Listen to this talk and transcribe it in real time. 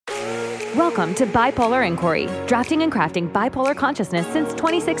Welcome to Bipolar Inquiry, drafting and crafting bipolar consciousness since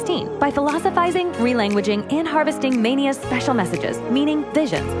 2016 by philosophizing, relanguaging, and harvesting Mania's special messages, meaning,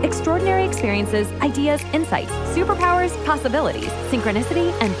 visions, extraordinary experiences, ideas, insights, superpowers, possibilities,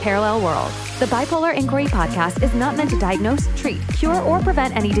 synchronicity, and parallel worlds. The Bipolar Inquiry podcast is not meant to diagnose, treat, cure, or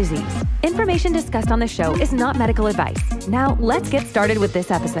prevent any disease. Information discussed on the show is not medical advice. Now, let's get started with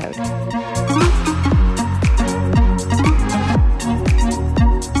this episode.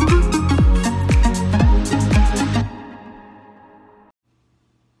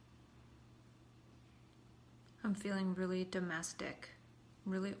 I'm feeling really domestic,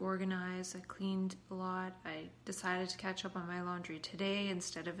 really organized. I cleaned a lot. I decided to catch up on my laundry today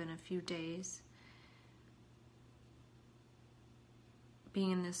instead of in a few days.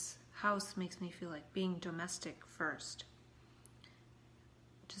 Being in this house makes me feel like being domestic first.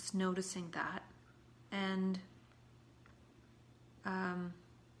 Just noticing that. And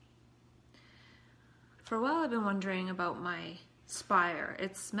for a while I've been wondering about my spire.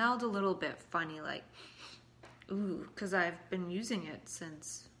 It smelled a little bit funny, like because I've been using it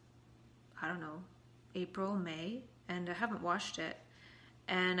since, I don't know, April, May, and I haven't washed it.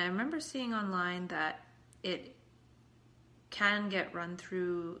 And I remember seeing online that it can get run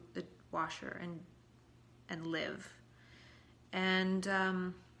through the washer and live. And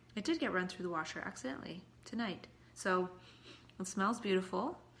it did get run through the washer accidentally tonight. So it smells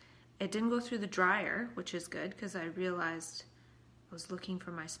beautiful. It didn't go through the dryer, which is good because I realized I was looking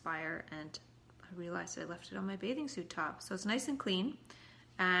for my spire and I realized I left it on my bathing suit top. So it's nice and clean,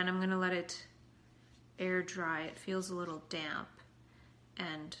 and I'm going to let it air dry. It feels a little damp,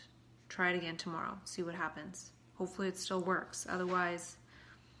 and try it again tomorrow. See what happens. Hopefully it still works. Otherwise,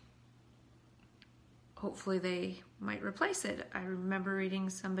 hopefully they might replace it. I remember reading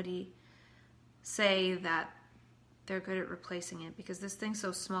somebody say that they're good at replacing it because this thing's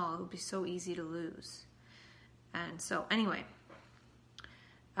so small, it would be so easy to lose. And so anyway,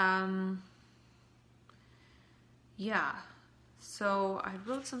 yeah, so I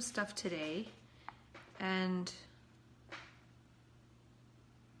wrote some stuff today, and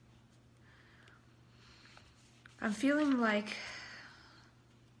I'm feeling like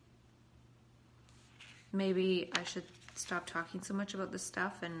maybe I should stop talking so much about this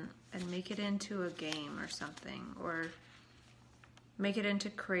stuff and make it into a game or something, or make it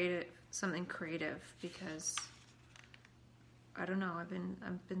into something creative, because I don't know, I've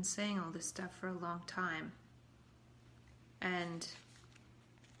been saying all this stuff for a long time. And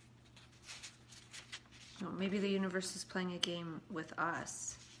maybe the universe is playing a game with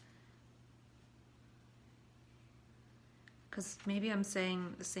us. Because maybe I'm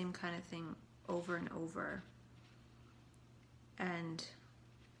saying the same kind of thing over and over. And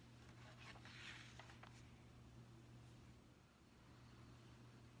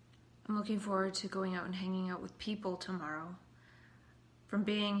I'm looking forward to going out and hanging out with people tomorrow. From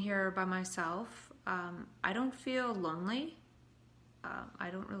being here by myself, I don't feel lonely. I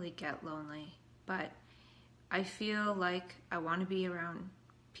don't really get lonely, but I feel like I want to be around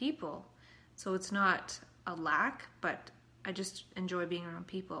people. So it's not a lack, but I just enjoy being around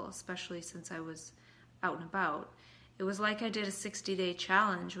people, especially since I was out and about. It was like I did a 60-day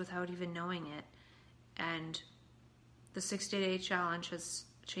challenge without even knowing it. And the 60-day challenge has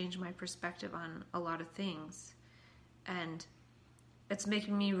changed my perspective on a lot of things. And it's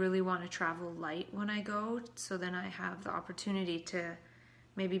making me really want to travel light when I go, so then I have the opportunity to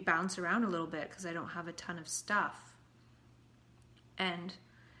maybe bounce around a little bit because I don't have a ton of stuff. And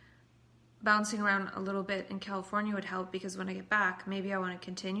bouncing around a little bit in California would help, because when I get back, maybe I want to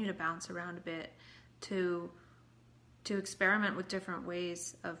continue to bounce around a bit to experiment with different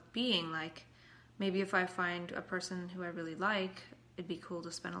ways of being. Like, maybe if I find a person who I really like, it'd be cool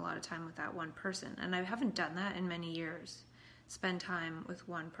to spend a lot of time with that one person. And I haven't done that in many years. Spend time with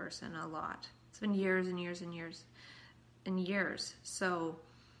one person a lot. It's been years and years and years and years. So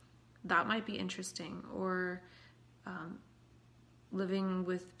that might be interesting. Or living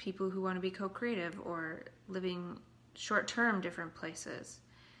with people who want to be co-creative, or living short-term different places.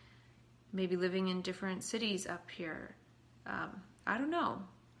 Maybe living in different cities up here. I don't know.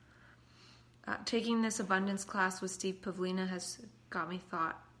 Taking this abundance class with Steve Pavlina has got me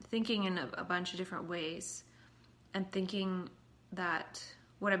thinking in a bunch of different ways, and thinking that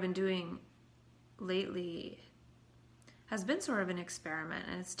what I've been doing lately has been sort of an experiment,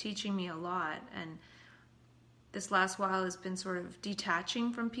 and it's teaching me a lot. And this last while has been sort of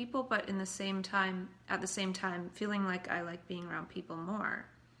detaching from people, but at the same time feeling like I like being around people more.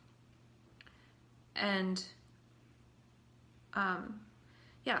 And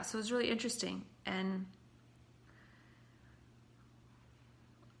yeah, so it's really interesting. And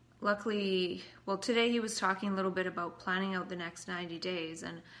luckily, well, today he was talking a little bit about planning out the next 90 days,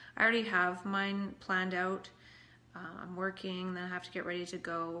 and I already have mine planned out. I'm working, then I have to get ready to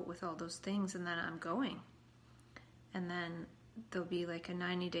go with all those things, and then I'm going. And then there'll be like a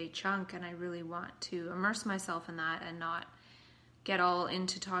 90-day chunk, and I really want to immerse myself in that and not get all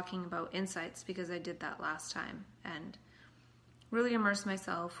into talking about insights, because I did that last time, and really immerse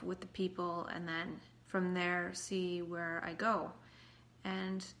myself with the people, and then from there see where I go.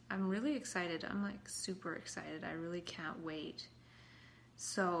 And I'm really excited. I'm like super excited. I really can't wait.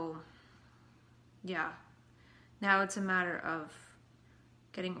 So yeah, now it's a matter of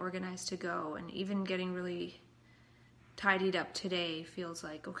getting organized to go, and even getting really tidied up today feels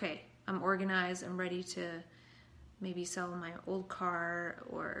like, okay, I'm organized, I'm ready to maybe sell my old car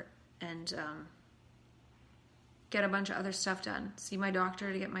and get a bunch of other stuff done. See my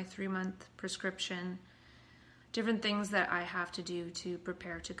doctor to get my 3-month prescription. Different things that I have to do to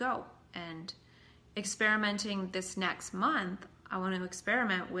prepare to go. And experimenting this next month, I want to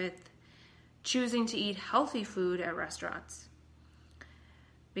experiment with choosing to eat healthy food at restaurants.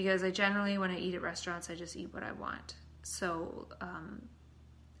 Because I generally, when I eat at restaurants, I just eat what I want. So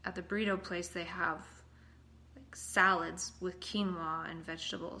at the burrito place, they have like salads with quinoa and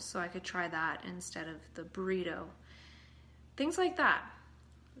vegetables. So I could try that instead of the burrito. Things like that.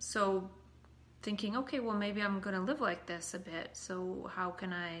 So thinking, okay, well, maybe I'm going to live like this a bit. So how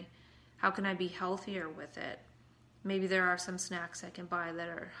can I be healthier with it? Maybe there are some snacks I can buy that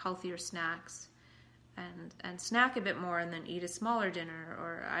are healthier snacks, and snack a bit more and then eat a smaller dinner,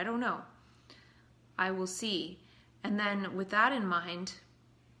 or I don't know. I will see. And then with that in mind,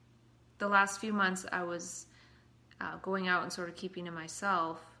 the last few months I was going out and sort of keeping to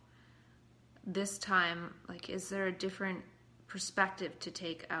myself. This time, like, is there a different perspective to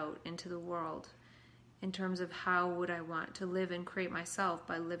take out into the world in terms of how would I want to live and create myself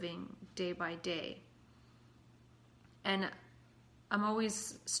by living day by day? And I'm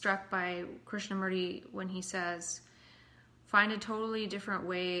always struck by Krishnamurti when he says, find a totally different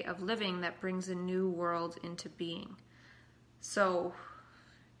way of living that brings a new world into being. So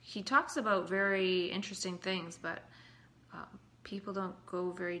he talks about very interesting things, but people don't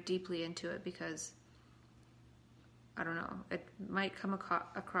go very deeply into it because, I don't know, it might come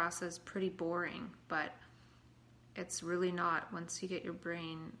across as pretty boring, but it's really not once you get your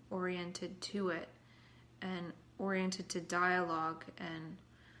brain oriented to it and oriented to dialogue. And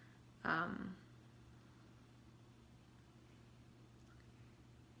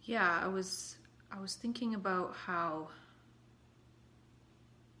I was thinking about how,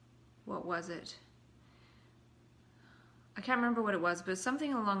 what was it? I can't remember what it was, but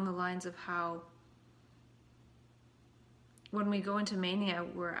something along the lines of how when we go into mania,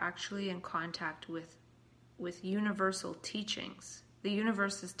 we're actually in contact with universal teachings. The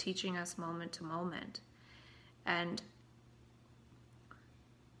universe is teaching us moment to moment. And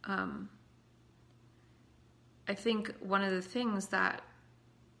I think one of the things that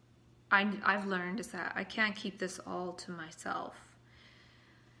I've learned is that I can't keep this all to myself.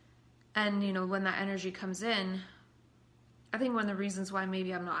 And, when that energy comes in, I think one of the reasons why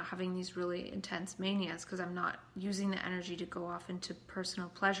maybe I'm not having these really intense manias, because I'm not using the energy to go off into personal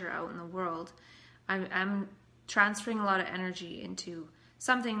pleasure out in the world. I'm transferring a lot of energy into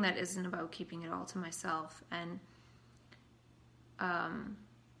something that isn't about keeping it all to myself, and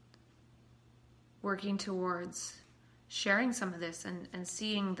working towards sharing some of this and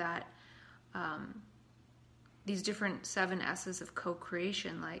seeing that these different 7 S's of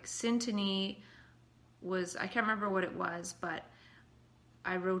co-creation, like Syntony was, I can't remember what it was, but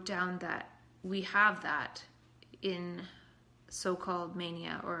I wrote down that we have that in so-called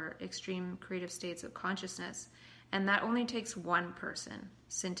mania or extreme creative states of consciousness, and that only takes one person,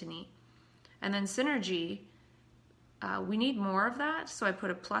 Syntony. And then synergy, we need more of that, so I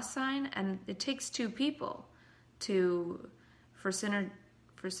put a plus sign, and it takes 2 people for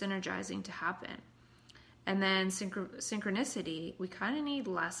synergizing to happen. And then synchronicity, we kind of need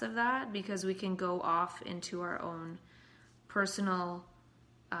less of that because we can go off into our own personal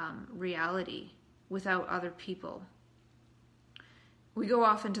reality without other people. We go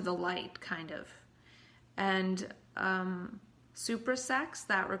off into the light, kind of. And super sex,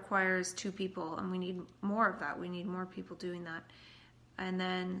 that requires 2 people, and we need more of that. We need more people doing that. And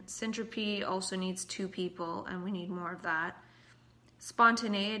then syntropy also needs 2 people, and we need more of that.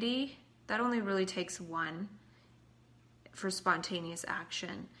 Spontaneity, that only really takes 1 for spontaneous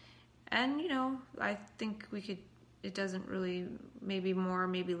action. And, I think it doesn't really, maybe more,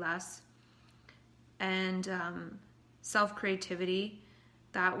 maybe less. And self-creativity,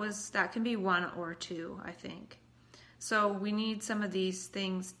 that can be 1 or 2, I think. So we need some of these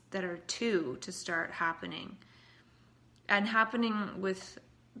things that are two to start happening, and happening with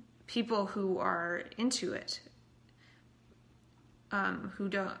people who are into it, who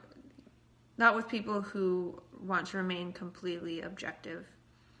don't, not with people who want to remain completely objective.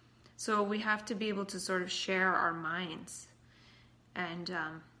 So we have to be able to sort of share our minds. And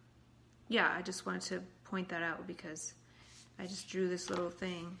I just wanted to point that out because I just drew this little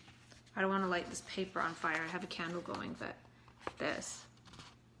thing. I don't want to light this paper on fire. I have a candle going, but this.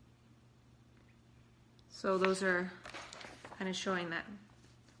 So those are kind of showing that,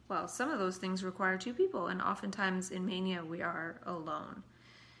 well, some of those things require two people, and oftentimes in mania we are alone.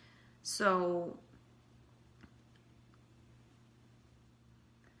 So,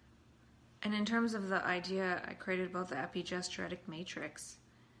 and in terms of the idea I created about the epigestoretic matrix,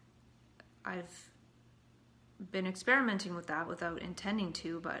 I've been experimenting with that without intending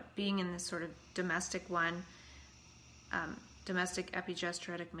to, but being in this sort of domestic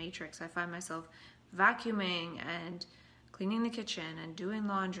epigestoretic matrix, I find myself vacuuming and cleaning the kitchen and doing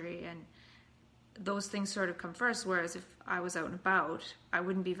laundry, and those things sort of come first, whereas if I was out and about, I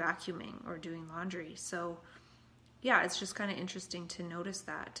wouldn't be vacuuming or doing laundry. So yeah, it's just kind of interesting to notice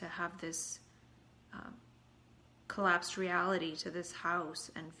that, to have this collapsed reality to this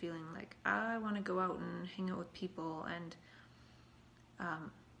house and feeling like I want to go out and hang out with people. And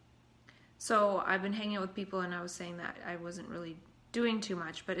so I've been hanging out with people, and I was saying that I wasn't really doing too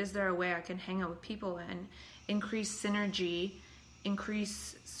much, but is there a way I can hang out with people and increase synergy,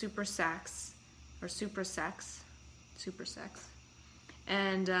 increase super sex,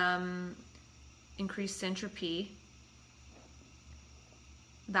 and increase syntropy?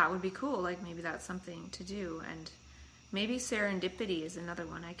 That would be cool. Like, maybe that's something to do. And maybe serendipity is another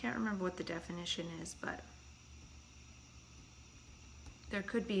one. I can't remember what the definition is, but there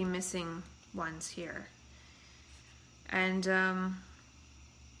could be missing ones here. And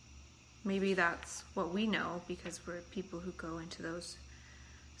maybe that's what we know, because we're people who go into those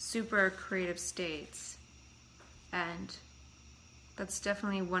super creative states. And that's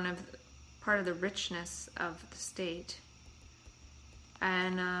definitely part of the richness of the state.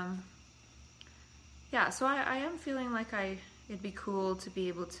 And so I am feeling like it'd be cool to be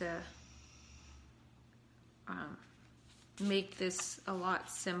able to make this a lot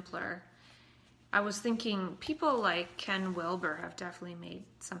simpler. I was thinking people like Ken Wilber have definitely made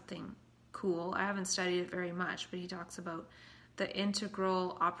something cool. I haven't studied it very much, but he talks about the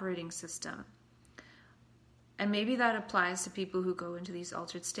integral operating system. And maybe that applies to people who go into these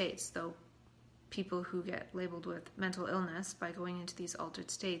altered states, though people who get labeled with mental illness by going into these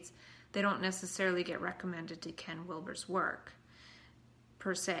altered states, they don't necessarily get recommended to Ken Wilber's work,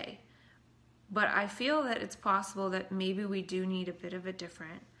 per se. But I feel that it's possible that maybe we do need a bit of a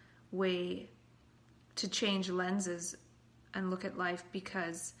different way to change lenses and look at life,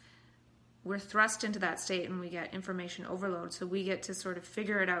 because we're thrust into that state and we get information overload, so we get to sort of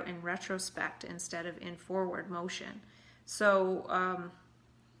figure it out in retrospect instead of in forward motion. So I'm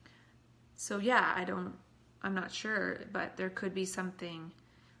not sure, but there could be something,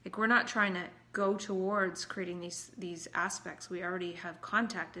 like, we're not trying to go towards creating these aspects. We already have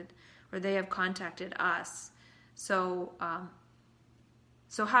contacted, or they have contacted us. So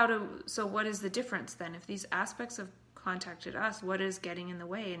what is the difference then? If these aspects have contacted us, what is getting in the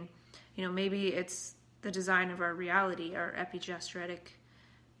way? And maybe it's the design of our reality, our epigestoretic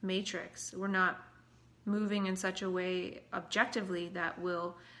matrix. We're not moving in such a way objectively that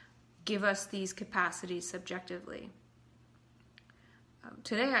will give us these capacities subjectively.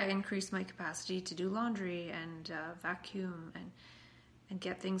 Today I increased my capacity to do laundry and vacuum and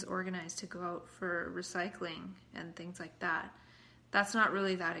get things organized to go out for recycling and things like that. That's not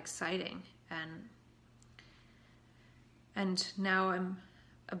really that exciting. And now I'm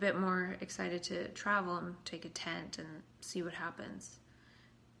a bit more excited to travel and take a tent and see what happens.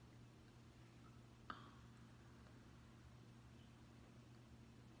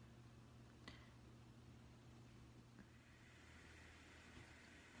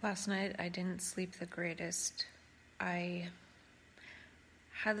 Last night I didn't sleep the greatest. I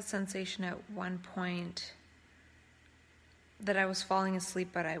had the sensation at one point that I was falling asleep,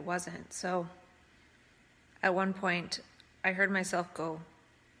 but I wasn't. So at one point I heard myself go,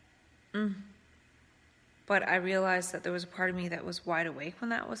 But I realized that there was a part of me that was wide awake when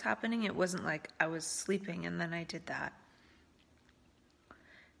that was happening. It wasn't like I was sleeping and then I did that.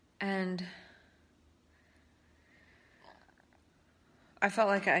 And I felt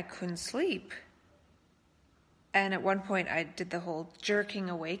like I couldn't sleep. And at one point I did the whole jerking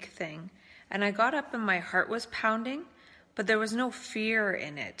awake thing. And I got up and my heart was pounding, but there was no fear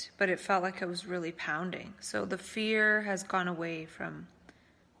in it, but it felt like it was really pounding. So the fear has gone away from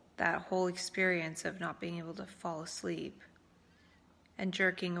that whole experience of not being able to fall asleep and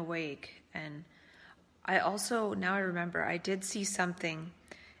jerking awake. And I also, now I remember, I did see something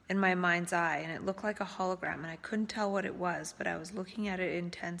in my mind's eye, and it looked like a hologram, and I couldn't tell what it was, but I was looking at it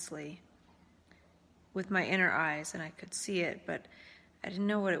intensely with my inner eyes, and I could see it, but I didn't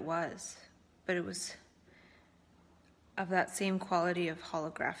know what it was. But it was of that same quality of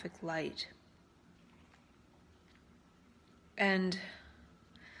holographic light. And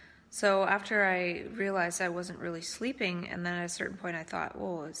so after I realized I wasn't really sleeping, and then at a certain point I thought,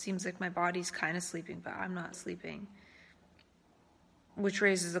 whoa, it seems like my body's kind of sleeping, but I'm not sleeping. Which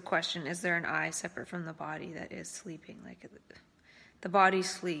raises the question, is there an I separate from the body that is sleeping? Like, the body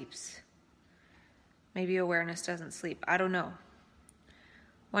sleeps. Maybe awareness doesn't sleep. I don't know.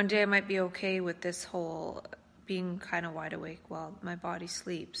 One day I might be okay with this whole being kind of wide awake while my body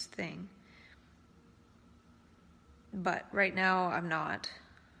sleeps thing. But right now I'm not,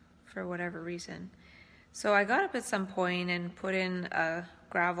 for whatever reason. So I got up at some point and put in a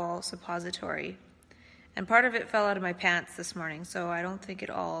Gravol suppository. And part of it fell out of my pants this morning, so I don't think it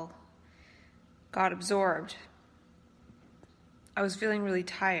all got absorbed. I was feeling really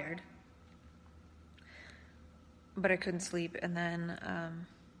tired, but I couldn't sleep. And then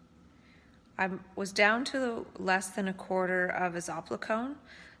I was down to less than a quarter of a Zopiclone.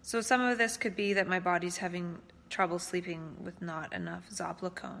 So some of this could be that my body's having trouble sleeping with not enough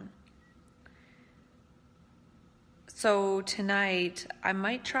Zopiclone. So tonight, I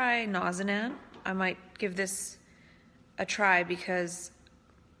might try Nazanan. I might give this a try because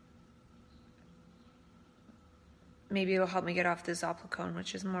maybe it'll help me get off the Zopiclone,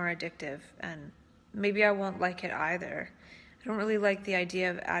 which is more addictive, and maybe I won't like it either. I don't really like the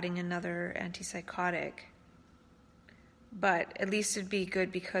idea of adding another antipsychotic, but at least it'd be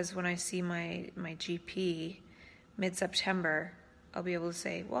good because when I see my GP mid-September, I'll be able to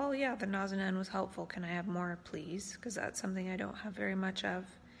say, well, yeah, the Nazanan was helpful. Can I have more, please? Because that's something I don't have very much of.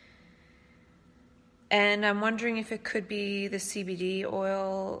 And I'm wondering if it could be the CBD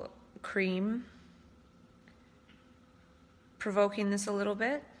oil cream provoking this a little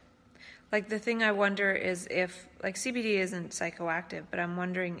bit. Like, the thing I wonder is if, like, CBD isn't psychoactive, but I'm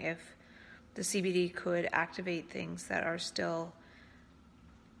wondering if the CBD could activate things that are still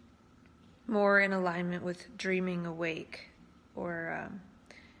more in alignment with dreaming awake, or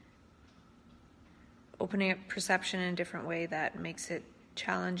opening up perception in a different way that makes it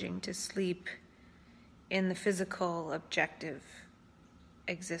challenging to sleep in the physical objective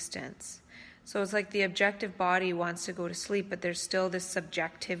existence. So it's like the objective body wants to go to sleep, but there's still this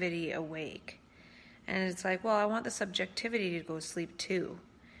subjectivity awake. And it's like, well, I want the subjectivity to go to sleep too.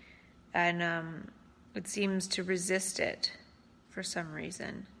 And it seems to resist it for some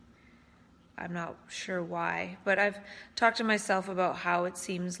reason. I'm not sure why, but I've talked to myself about how it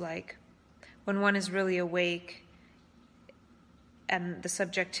seems like when one is really awake and the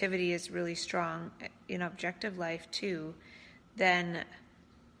subjectivity is really strong in objective life too, then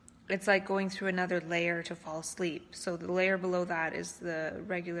it's like going through another layer to fall asleep. So the layer below that is the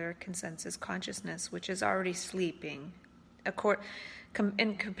regular consensus consciousness, which is already sleeping,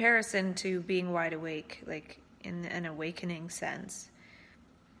 in comparison to being wide awake, like in an awakening sense.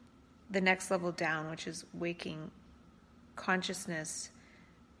 The next level down, which is waking consciousness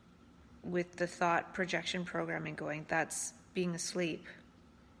with the thought projection programming going, that's being asleep.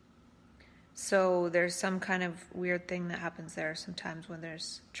 So there's some kind of weird thing that happens there sometimes when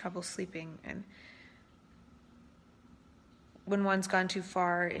there's trouble sleeping, and when one's gone too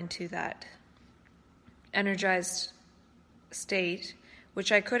far into that energized state,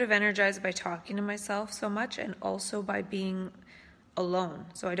 which I could have energized by talking to myself so much and also by being alone.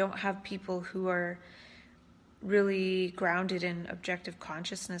 So I don't have people who are really grounded in objective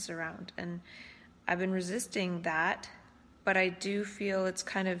consciousness around, and I've been resisting that, but I do feel it's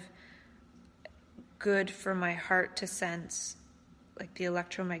kind of good for my heart to sense, like the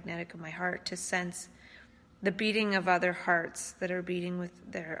electromagnetic of my heart, to sense the beating of other hearts that are beating with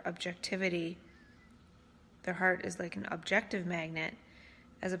their objectivity. Their heart is like an objective magnet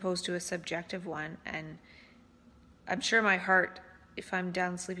as opposed to a subjective one, and I'm sure my heart, if I'm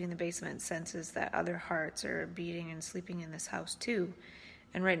down sleeping in the basement, senses that other hearts are beating and sleeping in this house too.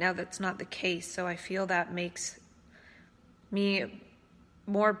 And right now that's not the case, so I feel that makes me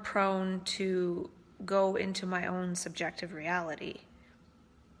more prone to go into my own subjective reality,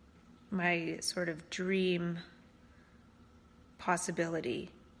 my sort of dream possibility.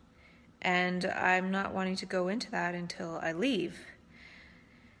 And I'm not wanting to go into that until I leave.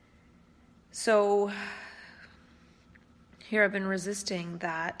 So here I've been resisting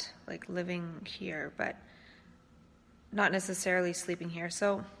that, like living here, but not necessarily sleeping here.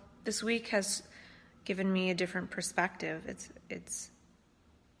 So this week has given me a different perspective. It's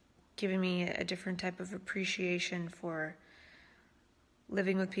given me a different type of appreciation for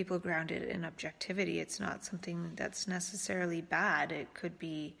living with people grounded in objectivity. It's not something that's necessarily bad. It could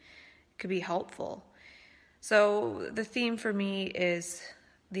be helpful. So the theme for me is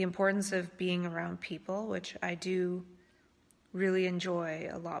the importance of being around people, which I do really enjoy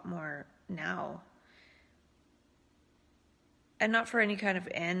a lot more now. And not for any kind of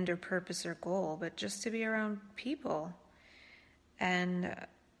end or purpose or goal, but just to be around people. And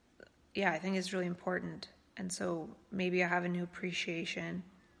I think it's really important. And so maybe I have a new appreciation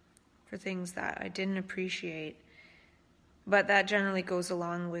for things that I didn't appreciate. But that generally goes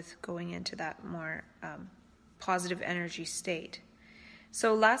along with going into that more positive energy state.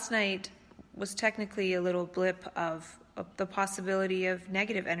 So last night was technically a little blip of the possibility of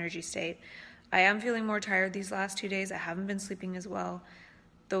negative energy state. I am feeling more tired these last 2 days. I haven't been sleeping as well.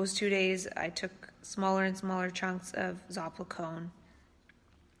 Those 2 days, I took smaller and smaller chunks of Zopiclone.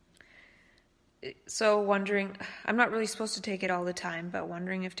 So wondering, I'm not really supposed to take it all the time, but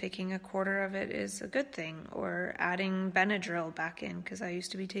wondering if taking a quarter of it is a good thing, or adding Benadryl back in, because I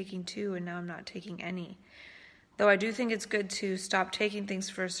used to be taking 2 and now I'm not taking any. Though I do think it's good to stop taking things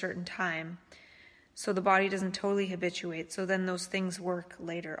for a certain time so the body doesn't totally habituate, so then those things work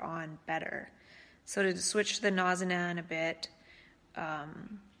later on better. So to switch the Nazanan a bit,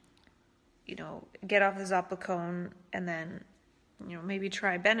 get off the Zopiclone and then, maybe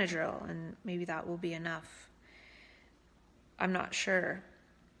try Benadryl, and maybe that will be enough. I'm not sure.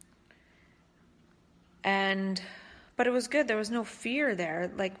 But it was good. There was no fear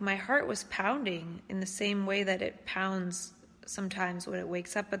there. Like, my heart was pounding in the same way that it pounds sometimes when it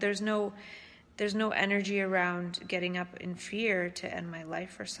wakes up, but there's no energy around getting up in fear to end my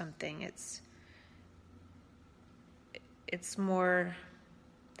life or something. It's more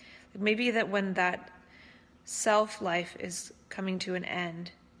maybe that when that self-life is coming to an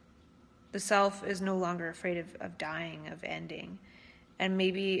end, the self is no longer afraid of dying, of ending. And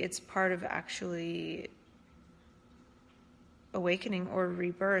maybe it's part of actually awakening or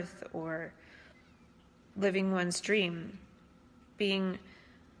rebirth or living one's dream, the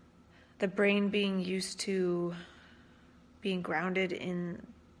brain being used to being grounded in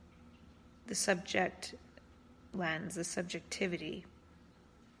the subject lens, the subjectivity.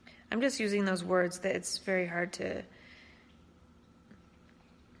 I'm just using those words that it's very hard to...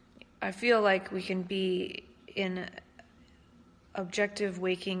 I feel like we can be in objective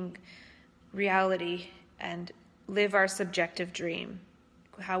waking reality and live our subjective dream,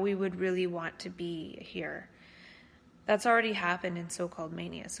 how we would really want to be here. That's already happened in so-called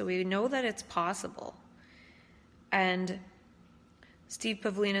mania, so we know that it's possible. And Steve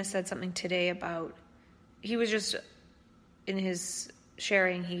Pavlina said something today about, he was just, in his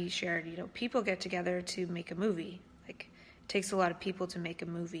sharing, he shared, people get together to make a movie. Like, it takes a lot of people to make a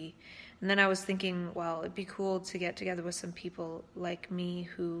movie. And then I was thinking, well, it'd be cool to get together with some people like me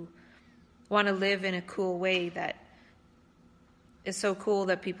who want to live in a cool way that is so cool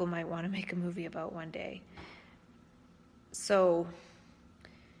that people might want to make a movie about one day. So,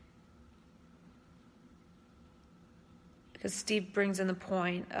 because Steve brings in the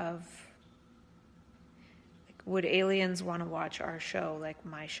point of, like, would aliens want to watch our show, like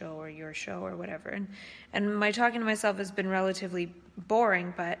my show or your show or whatever? And my talking to myself has been relatively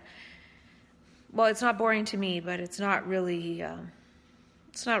boring, but, well, it's not boring to me, but it's not really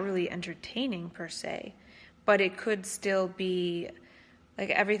entertaining per se. But it could still be, like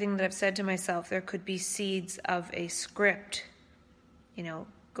everything that I've said to myself, there could be seeds of a script,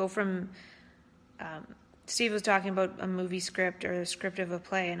 go from, Steve was talking about a movie script or a script of a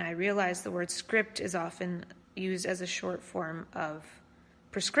play, and I realized the word script is often used as a short form of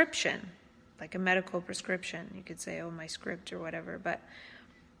prescription, like a medical prescription. You could say, oh, my script or whatever, but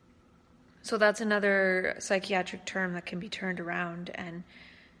so that's another psychiatric term that can be turned around, and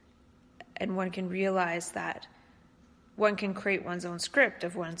one can realize that one can create one's own script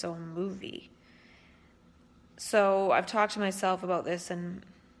of one's own movie. So I've talked to myself about this, and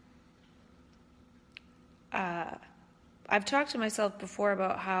I've talked to myself before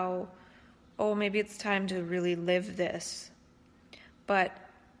about how, maybe it's time to really live this. But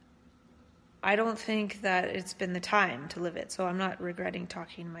I don't think that it's been the time to live it. So I'm not regretting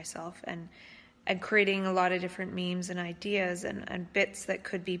talking to myself and creating a lot of different memes and ideas and bits that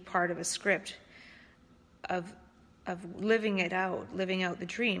could be part of a script of living it out, living out the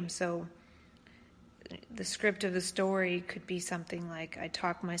dream. So the script of the story could be something like I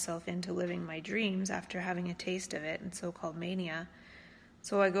talk myself into living my dreams after having a taste of it in so-called mania.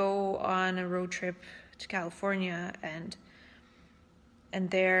 So I go on a road trip to California, and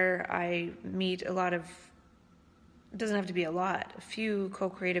there I meet a lot of, it doesn't have to be a lot, a few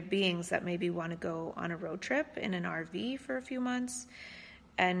co-creative beings that maybe want to go on a road trip in an RV for a few months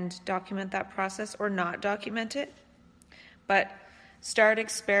and document that process, or not document it, but start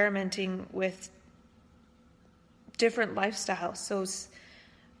experimenting with different lifestyles. So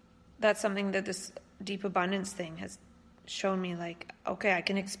that's something that this deep abundance thing has shown me, like, okay, I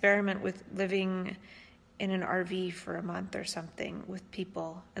can experiment with living in an RV for a month or something with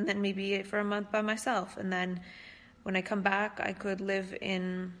people, and then maybe for a month by myself. And then when I come back, I could live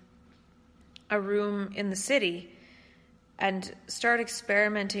in a room in the city and start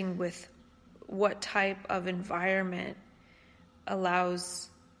experimenting with what type of environment allows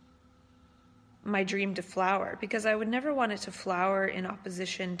my dream to flower, because I would never want it to flower in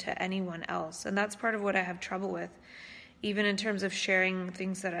opposition to anyone else. And that's part of what I have trouble with, even in terms of sharing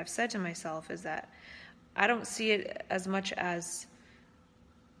things that I've said to myself, is that I don't see it as much as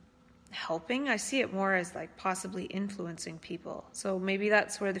helping. I see it more as like possibly influencing people. So maybe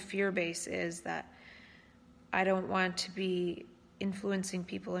that's where the fear base is, that I don't want to be influencing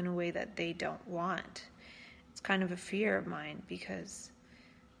people in a way that they don't want. It's kind of a fear of mine, because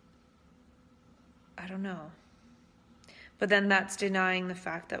I don't know. But then that's denying the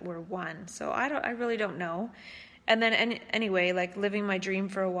fact that we're one. So I really don't know. And then anyway, like living my dream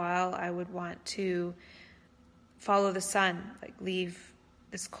for a while, I would want to follow the sun, like leave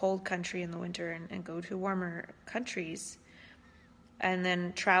this cold country in the winter and go to warmer countries, and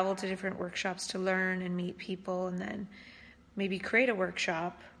then travel to different workshops to learn and meet people, and then maybe create a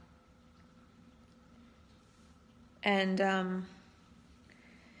workshop. And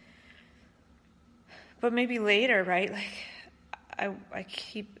but maybe later, right? Like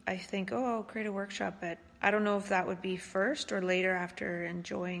I think, oh, I'll create a workshop, but I don't know if that would be first or later, after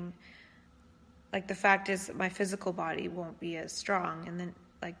enjoying. Like, the fact is, my physical body won't be as strong, and then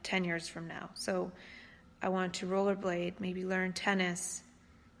like 10 years from now. So I want to rollerblade, maybe learn tennis.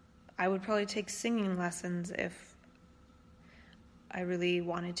 I would probably take singing lessons if I really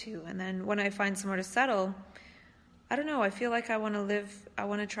wanted to. And then when I find somewhere to settle, I don't know, I feel like I want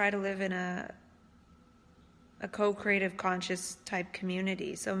to try to live in a co-creative conscious type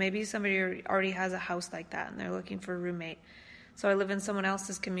community. So maybe somebody already has a house like that and they're looking for a roommate. So I live in someone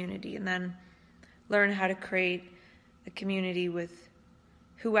else's community, and then learn how to create a community with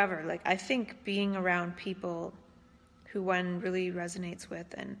whoever. Like, I think being around people who one really resonates with,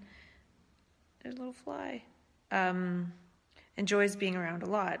 and there's a little fly, enjoys being around a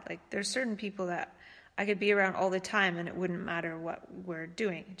lot. Like, there's certain people that I could be around all the time and it wouldn't matter what we're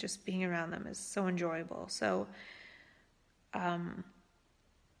doing. Just being around them is so enjoyable. So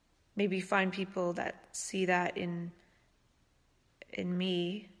maybe find people that see that in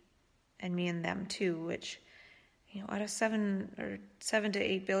me, and me and them too, which, out of 7 to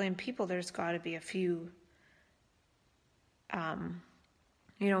 8 billion people, there's got to be a few,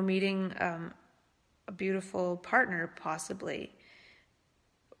 meeting a beautiful partner possibly,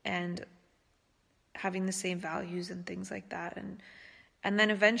 and having the same values and things like that. And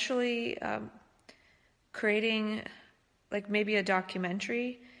then eventually creating like maybe a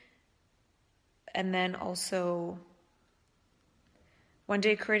documentary, and then also one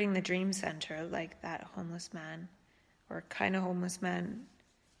day creating the Dream Center, like that homeless man, or kind of homeless man,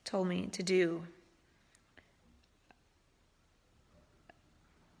 told me to do.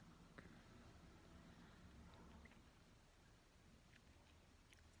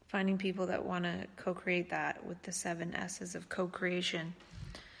 Finding people that want to co-create that with the 7 S's of co-creation.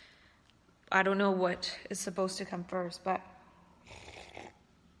 I don't know what is supposed to come first, but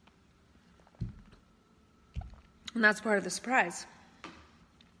and that's part of the surprise.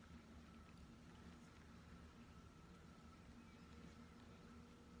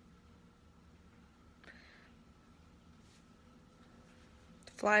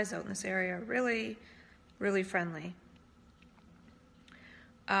 Flies out in this area are really, really friendly.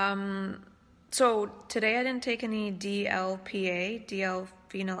 So today I didn't take any DLPA,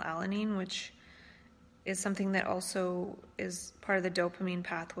 D-L-phenylalanine, which is something that also is part of the dopamine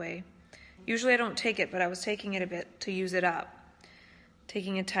pathway. Usually I don't take it, but I was taking it a bit to use it up.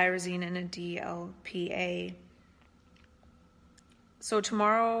 Taking a tyrosine and a DLPA. So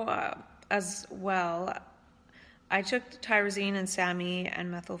tomorrow as well, I took tyrosine and SAMe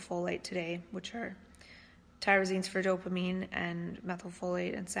and methylfolate today, which are tyrosine's for dopamine and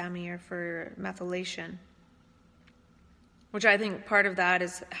methylfolate and SAMe are for methylation. which I think part of that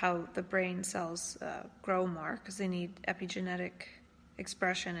is how the brain cells grow more, because they need epigenetic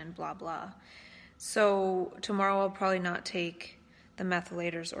expression and blah, blah. So tomorrow I'll probably not take the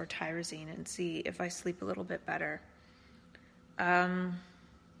methylators or tyrosine and see if I sleep a little bit better. I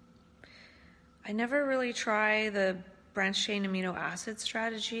never really try the branched chain amino acid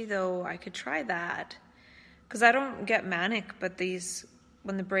strategy, though I could try that. Because I don't get manic, but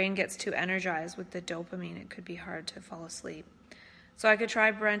when the brain gets too energized with the dopamine, it could be hard to fall asleep. So I could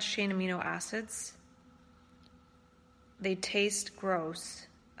try branched chain amino acids. They taste gross,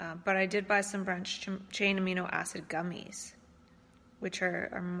 but I did buy some branched chain amino acid gummies, which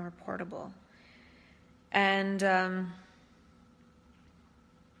are more portable. And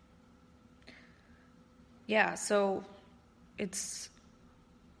yeah, so it's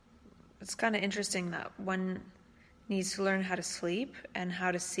kind of interesting that one needs to learn how to sleep and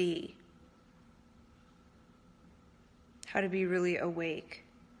how to see, how to be really awake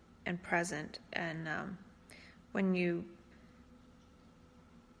and present. And when you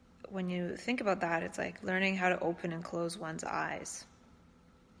think about that, it's like learning how to open and close one's eyes.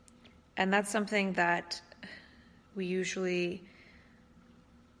 And that's something that we usually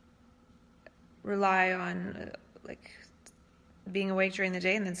rely on, like being awake during the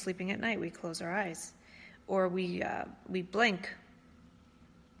day and then sleeping at night. We close our eyes, or we blink.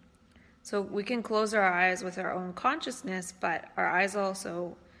 So we can close our eyes with our own consciousness, but our eyes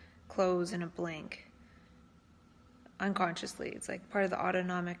also close in a blink unconsciously. It's like part of the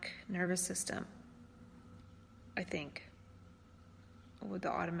autonomic nervous system, I think, with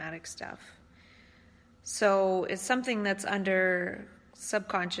the automatic stuff. So it's something that's under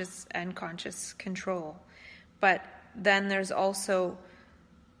subconscious and conscious control. But then there's also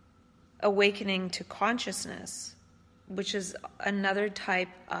awakening to consciousness, which is another type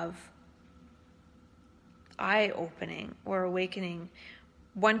of eye-opening or awakening.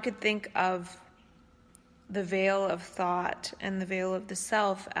 One could think of the veil of thought and the veil of the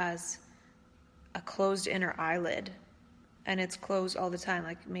self as a closed inner eyelid, and it's closed all the time.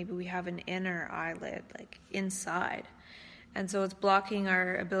 Like maybe we have an inner eyelid, like inside, and so it's blocking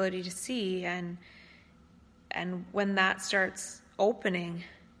our ability to see. And when that starts opening,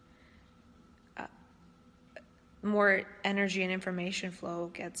 more energy and information flow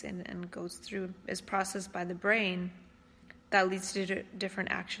gets in and goes through, is processed by the brain. That leads to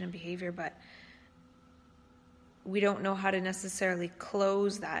different action and behavior, but we don't know how to necessarily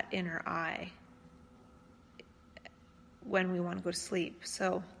close that inner eye when we want to go to sleep.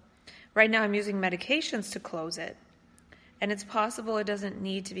 So right now I'm using medications to close it, and it's possible it doesn't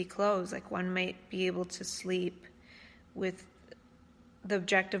need to be closed. Like one might be able to sleep with the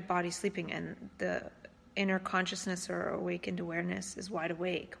objective body sleeping and the inner consciousness or awakened awareness is wide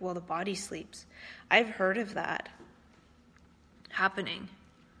awake while the body sleeps. I've heard of that happening.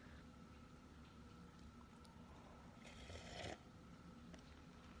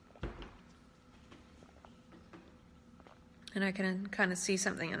 And I can kind of see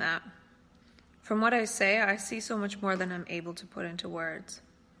something in that. From what I say, I see so much more than I'm able to put into words.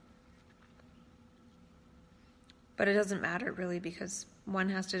 But it doesn't matter really, because one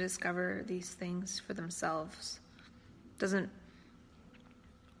has to discover these things for themselves. If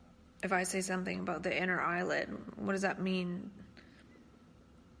I say something about the inner eyelid, what does that mean?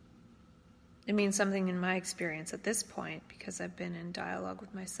 It means something in my experience at this point, because I've been in dialogue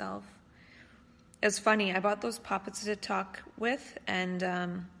with myself. It's funny, I bought those puppets to talk with,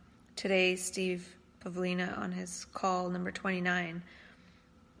 and today Steve Pavlina on his call number 29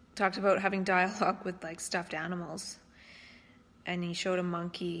 talked about having dialogue with like stuffed animals. And he showed a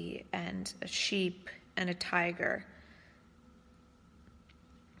monkey and a sheep and a tiger.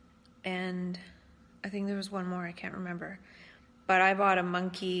 And I think there was one more, I can't remember. But I bought a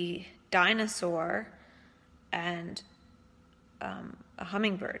monkey dinosaur and a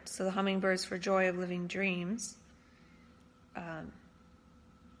hummingbird. So the hummingbird's for Joy of Living Dreams.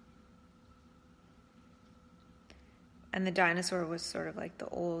 And the dinosaur was sort of like the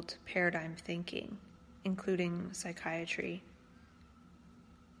old paradigm thinking, including psychiatry.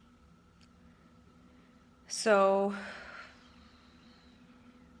 So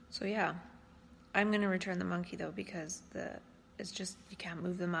yeah, I'm going to return the monkey though, because it's just, you can't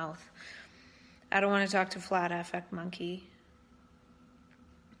move the mouth. I don't want to talk to flat affect monkey.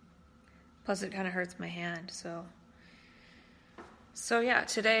 Plus it kind of hurts my hand. So yeah,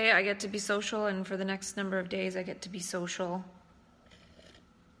 today I get to be social, and for the next number of days I get to be social.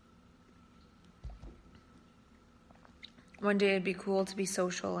 One day it'd be cool to be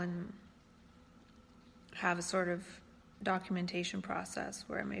social and have a sort of documentation process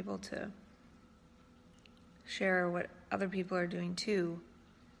where I'm able to share what other people are doing too.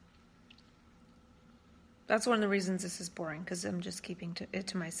 That's one of the reasons this is boring, because I'm just keeping it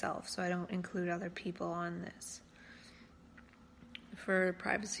to myself, so I don't include other people on this for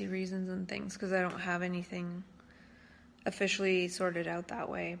privacy reasons and things, because I don't have anything officially sorted out that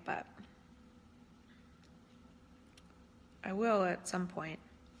way, but I will at some point.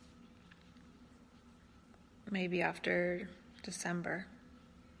 Maybe after December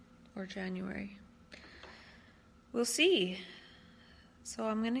or January. We'll see. So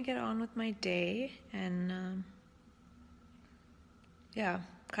I'm going to get on with my day, and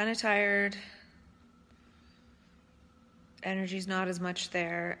kind of tired. Energy's not as much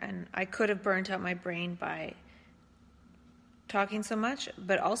there, and I could have burnt out my brain by talking so much,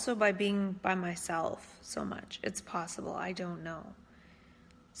 but also by being by myself so much. It's possible. I don't know.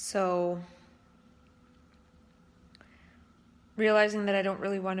 So realizing that I don't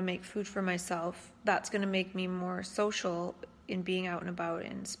really want to make food for myself, that's going to make me more social in being out and about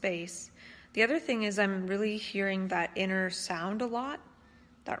in space. The other thing is I'm really hearing that inner sound a lot,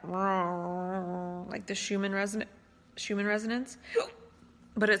 that like the Schumann resonance,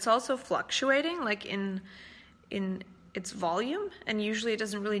 but it's also fluctuating, like in its volume, and usually it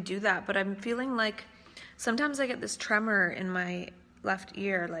doesn't really do that, but I'm feeling like sometimes I get this tremor in my left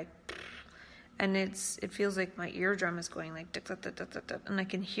ear, like, and it feels like my eardrum is going like, and I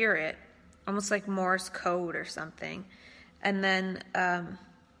can hear it, almost like Morse code or something. And then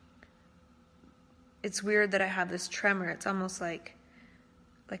it's weird that I have this tremor. It's almost like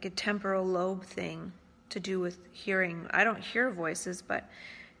a temporal lobe thing to do with hearing. I don't hear voices, but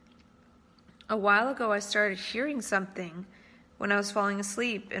a while ago I started hearing something when I was falling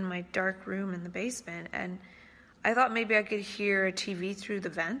asleep in my dark room in the basement, and I thought maybe I could hear a TV through the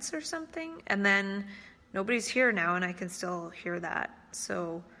vents or something, and then nobody's here now and I can still hear that.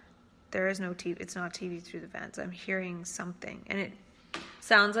 So there is no TV. It's not TV through the vents. I'm hearing something, and it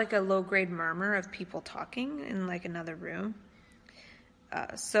sounds like a low-grade murmur of people talking in like another room.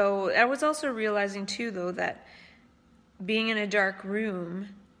 So I was also realizing too, though, that being in a dark room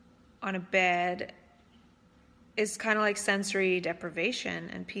on a bed is kind of like sensory deprivation,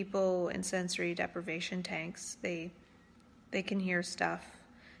 and people in sensory deprivation tanks, they can hear stuff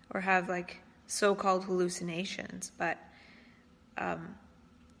or have like so-called hallucinations, but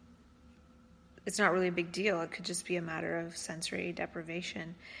it's not really a big deal. It could just be a matter of sensory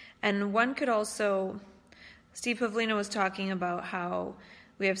deprivation. And one could also, Steve Pavlina was talking about how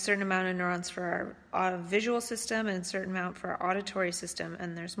we have a certain amount of neurons for our visual system and a certain amount for our auditory system,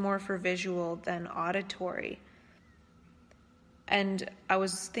 and there's more for visual than auditory. And I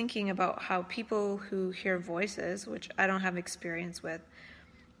was thinking about how people who hear voices, which I don't have experience with,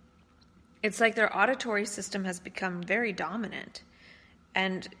 it's like their auditory system has become very dominant,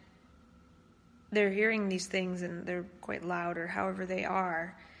 and they're hearing these things and they're quite loud or however they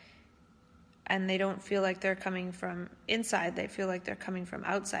are, and they don't feel like they're coming from inside, they feel like they're coming from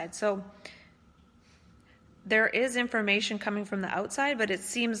outside. So there is information coming from the outside, but it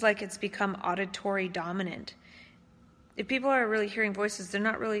seems like it's become auditory dominant. If people are really hearing voices, they're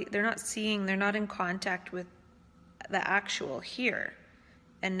not seeing, they're not in contact with the actual here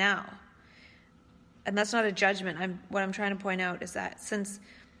and now. And that's not a judgment. What I'm trying to point out is that since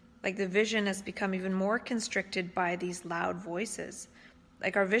like the vision has become even more constricted by these loud voices,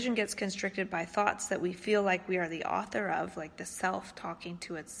 like our vision gets constricted by thoughts that we feel like we are the author of, like the self talking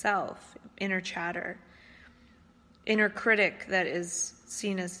to itself, inner chatter, inner critic that is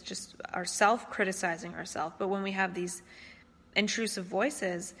seen as just ourself criticizing ourselves. But when we have these intrusive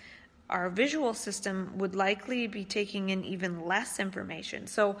voices, our visual system would likely be taking in even less information.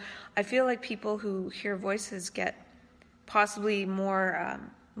 So I feel like people who hear voices get possibly more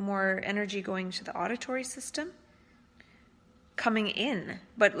energy going to the auditory system coming in,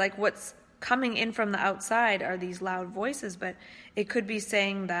 but like what's coming in from the outside are these loud voices. But it could be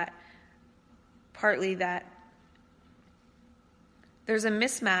saying that partly that there's a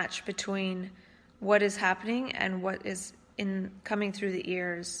mismatch between what is happening and what is coming through the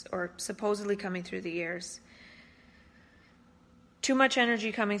ears, or supposedly coming through the ears. Too much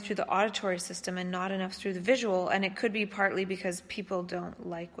energy coming through the auditory system and not enough through the visual, and it could be partly because people don't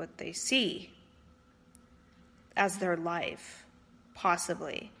like what they see as their life,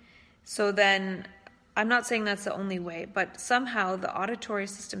 possibly. So then, I'm not saying that's the only way, but somehow the auditory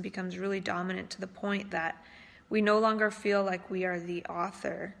system becomes really dominant to the point that we no longer feel like we are the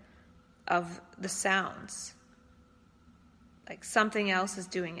author of the sounds. Like something else is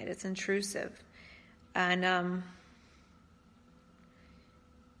doing it. It's intrusive. And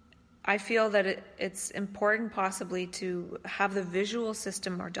I feel that it's important possibly to have the visual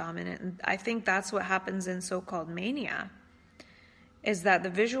system more dominant. And I think that's what happens in so-called mania, is that the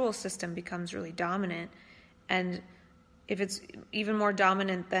visual system becomes really dominant. And if it's even more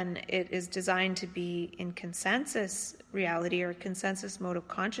dominant than it is designed to be in consensus reality or consensus mode of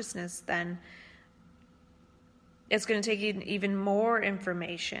consciousness, then it's going to take even more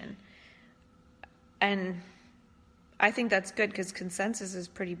information. And I think that's good, because consensus is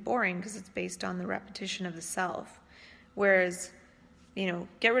pretty boring because it's based on the repetition of the self. Whereas,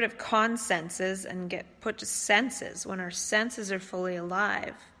 get rid of consensus and put to senses when our senses are fully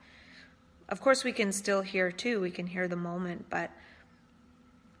alive. Of course, we can still hear too. We can hear the moment, but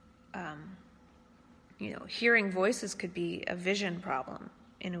hearing voices could be a vision problem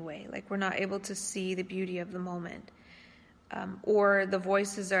in a way. Like, we're not able to see the beauty of the moment, or the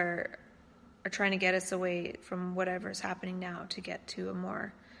voices are trying to get us away from whatever's happening now to get to a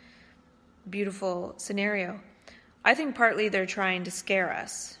more beautiful scenario. I think partly they're trying to scare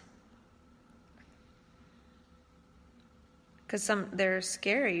us, because they're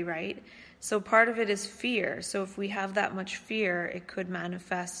scary, right? So part of it is fear. So if we have that much fear, it could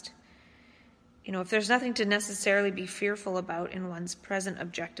manifest, if there's nothing to necessarily be fearful about in one's present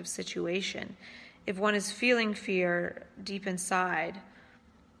objective situation, if one is feeling fear deep inside,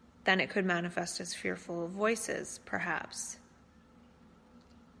 then it could manifest as fearful voices, perhaps.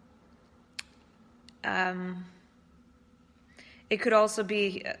 It could also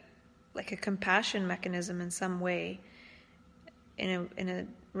be like a compassion mechanism in some way, in a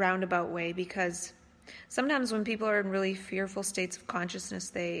roundabout way, because sometimes when people are in really fearful states of consciousness,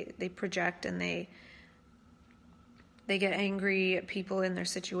 they project and they get angry at people in their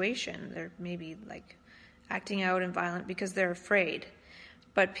situation. They're maybe like acting out and violent because they're afraid.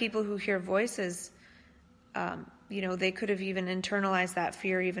 But people who hear voices, they could have even internalized that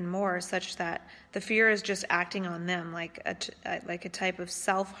fear even more, such that the fear is just acting on them like a type of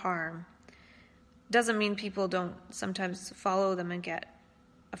self-harm. Doesn't mean people don't sometimes follow them and get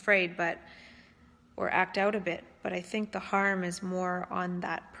afraid, or act out a bit. But I think the harm is more on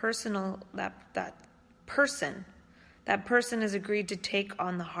that personal, that person. That person has agreed to take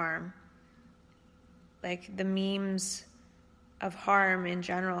on the harm. Like, the memes of harm in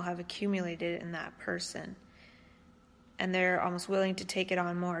general have accumulated in that person, and they're almost willing to take it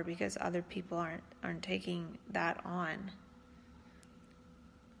on more because other people aren't taking that on.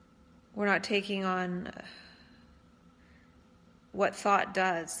 We're not taking on what thought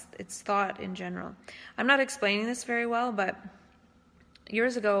does. It's thought in general. I'm not explaining this very well, but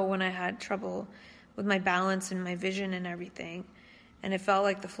years ago when I had trouble with my balance and my vision and everything, and it felt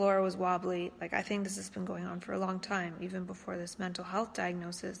like the floor was wobbly, like, I think this has been going on for a long time, even before this mental health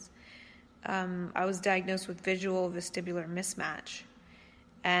diagnosis. I was diagnosed with visual vestibular mismatch,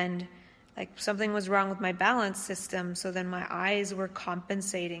 and like something was wrong with my balance system, so then my eyes were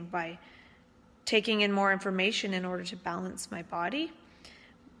compensating by taking in more information in order to balance my body.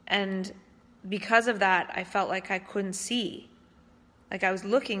 And because of that, I felt like I couldn't see. Like, I was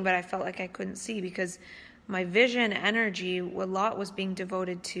looking, but I felt like I couldn't see because my vision energy, a lot was being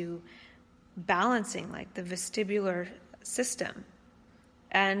devoted to balancing, like, the vestibular system.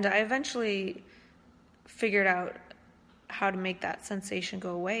 And I eventually figured out how to make that sensation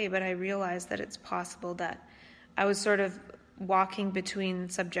go away, but I realized that it's possible that I was sort of walking between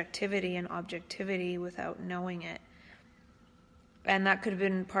subjectivity and objectivity without knowing it. And that could have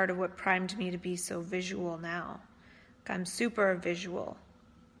been part of what primed me to be so visual now. I'm super visual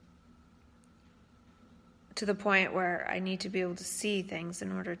to the point where I need to be able to see things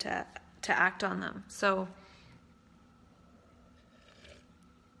in order to act on them. So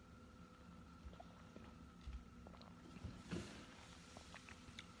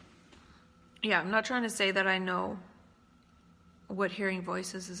yeah, I'm not trying to say that I know what hearing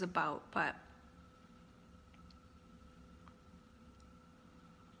voices is about, but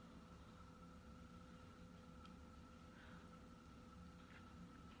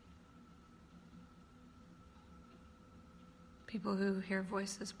people who hear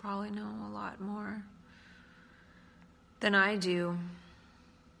voices probably know a lot more than I do.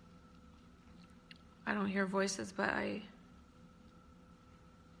 I don't hear voices, but I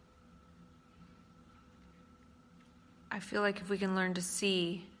feel like if we can learn to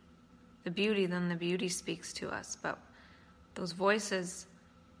see the beauty, then the beauty speaks to us. But those voices,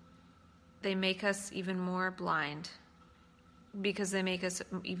 they make us even more blind because they make us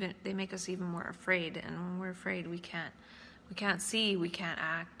even more afraid. And when we're afraid, we can't see, we can't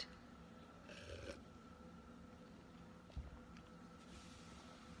act.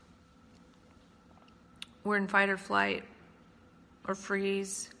 We're in fight or flight or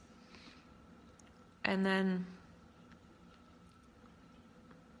freeze. And then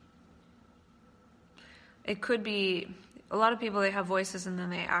it could be, a lot of people, they have voices and then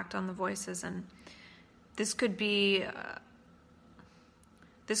they act on the voices, and this could be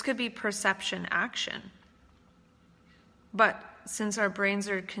perception action. But since our brains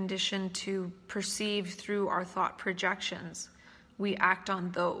are conditioned to perceive through our thought projections, we act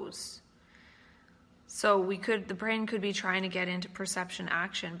on those. So the brain could be trying to get into perception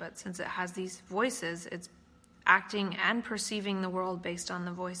action, but since it has these voices, it's acting and perceiving the world based on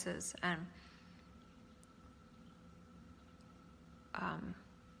the voices. And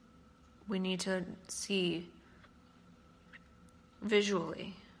we need to see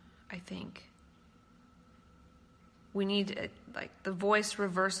visually, I think. We need the voice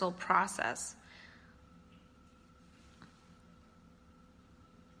reversal process.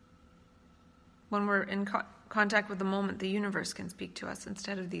 When we're in contact with the moment, the universe can speak to us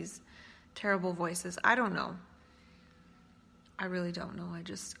instead of these terrible voices. I don't know. I really don't know.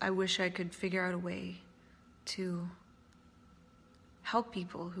 I wish I could figure out a way to help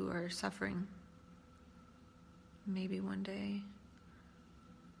people who are suffering. Maybe one day.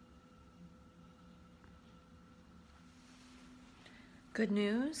 Good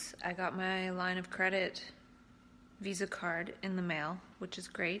news, I got my line of credit Visa card in the mail, which is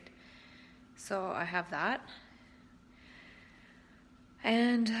great. So I have that.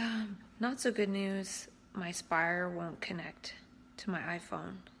 And not so good news, my Spire won't connect to my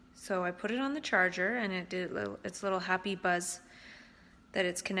iPhone. So I put it on the charger and it did its little happy buzz that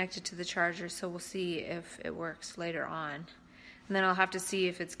it's connected to the charger. So we'll see if it works later on. And then I'll have to see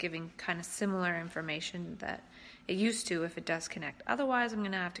if it's giving kind of similar information that it used to if it does connect. Otherwise, I'm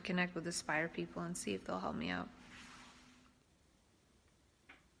going to have to connect with the Spire people and see if they'll help me out.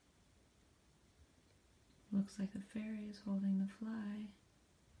 Looks like the fairy is holding the fly.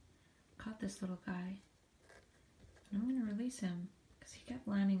 Caught this little guy. And I'm going to release him because he kept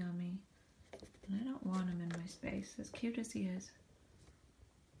landing on me. And I don't want him in my space, as cute as he is.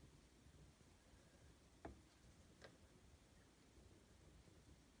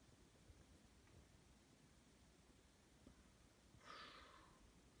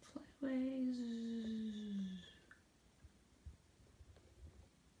 Fly away.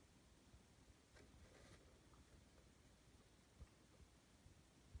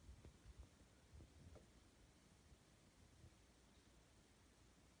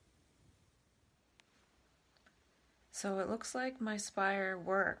 So it looks like my Spire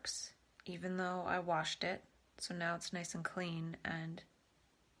works, even though I washed it. So now it's nice and clean and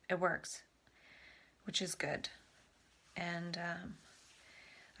it works, which is good. And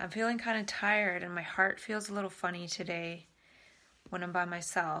I'm feeling kind of tired and my heart feels a little funny today when I'm by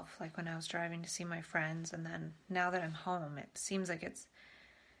myself, like when I was driving to see my friends. And then now that I'm home, it seems like it's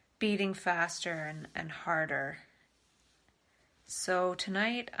beating faster and harder. So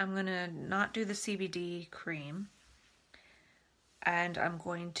tonight I'm going to not do the CBD cream. And I'm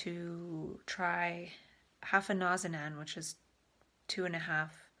going to try half a Nazanan, which is 2.5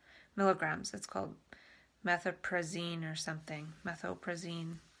 milligrams. It's called methoprazine or something.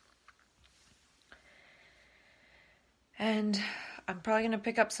 Methoprazine. And I'm probably going to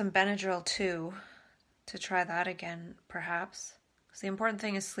pick up some Benadryl too to try that again, perhaps. Because the important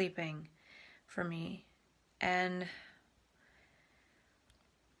thing is sleeping for me.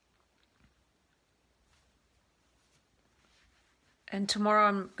 And tomorrow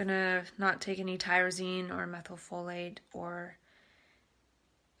I'm going to not take any tyrosine or methylfolate or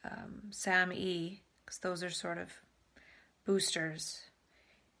SAM-E, because those are sort of boosters,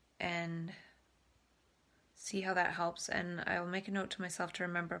 and see how that helps. And I'll make a note to myself to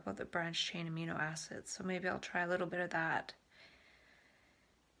remember about the branched chain amino acids, so maybe I'll try a little bit of that.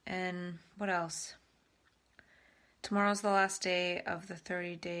 And what else? Tomorrow's the last day of the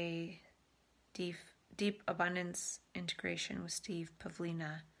 30-day Deep Abundance Integration with Steve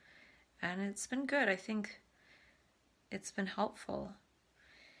Pavlina, and it's been good. I think it's been helpful.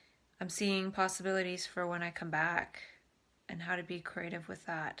 I'm seeing possibilities for when I come back and how to be creative with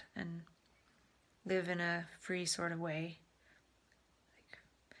that and live in a free sort of way,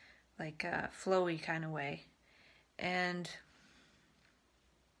 like a flowy kind of way. And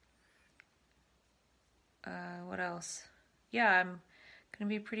what else? Yeah, I'm going to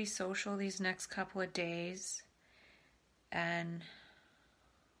be pretty social these next couple of days. And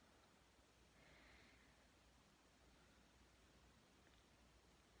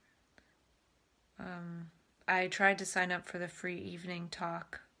I tried to sign up for the free evening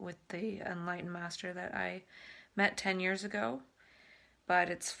talk with the Enlightened Master that I met 10 years ago, but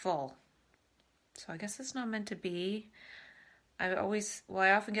it's full. So I guess it's not meant to be.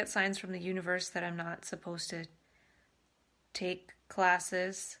 I often get signs from the universe that I'm not supposed to take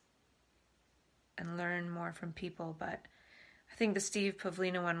classes and learn more from people, but I think the Steve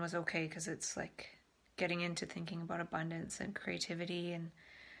Pavlina one was okay because it's like getting into thinking about abundance and creativity and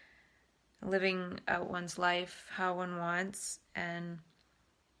living out one's life how one wants, and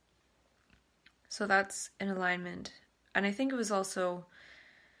so that's in alignment. And I think it was also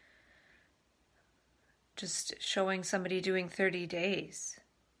just showing somebody doing 30 days.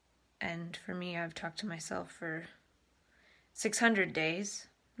 And for me, I've talked to myself for 600 days.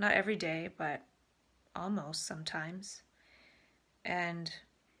 Not every day, but almost sometimes. And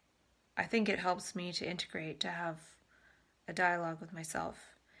I think it helps me to integrate, to have a dialogue with myself.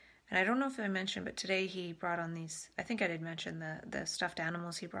 And I don't know if I mentioned, but today he brought on these, I think I did mention the stuffed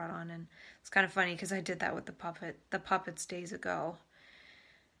animals he brought on. And it's kind of funny because I did that with the puppets days ago.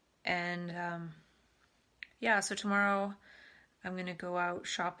 And yeah, so tomorrow I'm going to go out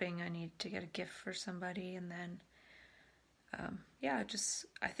shopping. I need to get a gift for somebody. And then,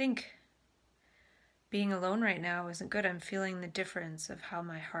 I think being alone right now isn't good. I'm feeling the difference of how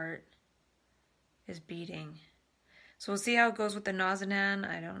my heart is beating. So we'll see how it goes with the Nazanan.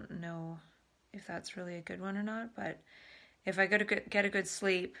 I don't know if that's really a good one or not, but if I get a good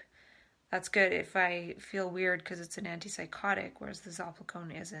sleep, that's good. If I feel weird because it's an antipsychotic, whereas the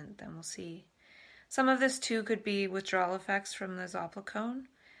Zopicone isn't, then we'll see. Some of this too could be withdrawal effects from the Zopicone.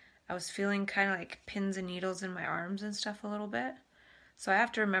 I was feeling kind of like pins and needles in my arms and stuff a little bit. So I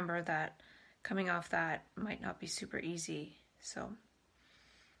have to remember that coming off that might not be super easy. So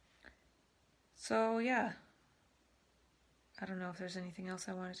yeah. I don't know if there's anything else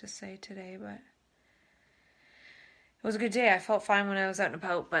I wanted to say today, but it was a good day. I felt fine when I was out and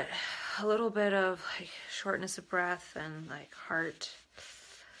about, but a little bit of like shortness of breath and like heart,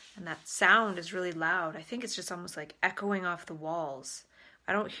 and that sound is really loud. I think it's just almost like echoing off the walls.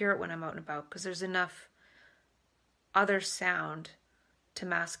 I don't hear it when I'm out and about because there's enough other sound to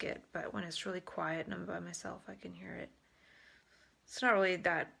mask it, but when it's really quiet and I'm by myself, I can hear it. It's not really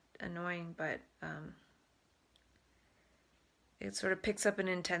that annoying, but it sort of picks up in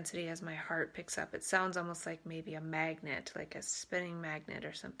intensity as my heart picks up. It sounds almost like maybe a magnet, like a spinning magnet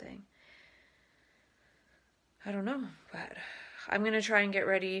or something. I don't know, but I'm going to try and get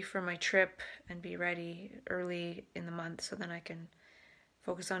ready for my trip and be ready early in the month so then I can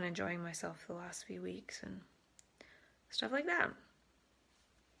focus on enjoying myself the last few weeks and stuff like that.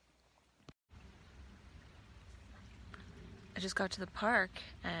 I just got to the park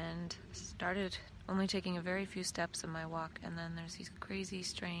and started only taking a very few steps of my walk, and then there's these crazy,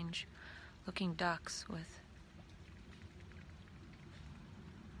 strange looking ducks with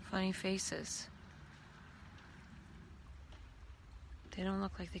funny faces. They don't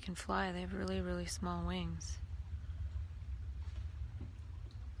look like they can fly. They have really, really small wings.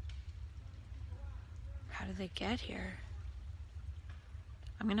 How did they get here?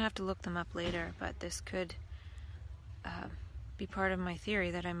 I'm gonna have to look them up later, but this could be part of my theory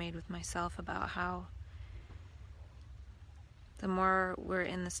that I made with myself about how the more we're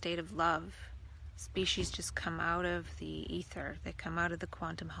in the state of love, species just come out of the ether, they come out of the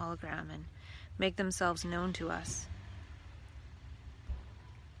quantum hologram and make themselves known to us.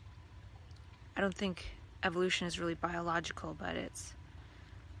 I don't think evolution is really biological, but it's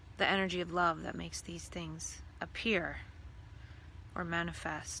the energy of love that makes these things appear or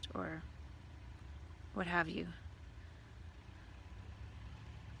manifest or what have you.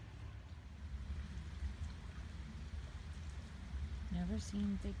 Never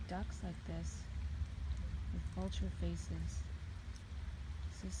seen big ducks like this with vulture faces.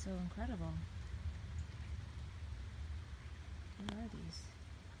 This is so incredible. What are these?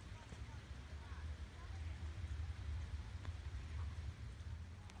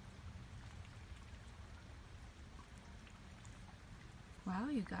 Wow,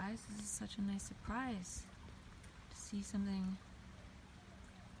 you guys, this is such a nice surprise to see something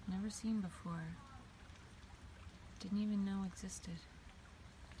I've never seen before. Didn't even know existed.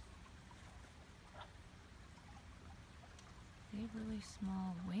 They have really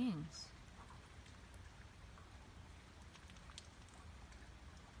small wings.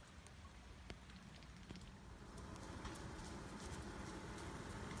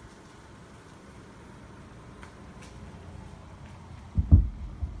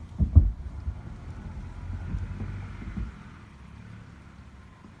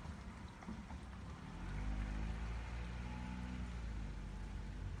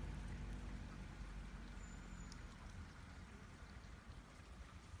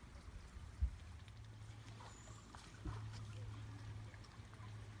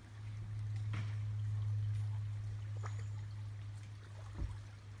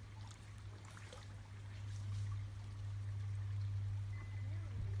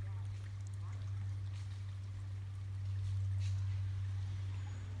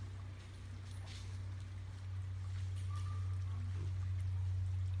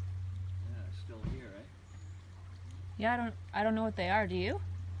 Yeah, I don't know what they are. Do you?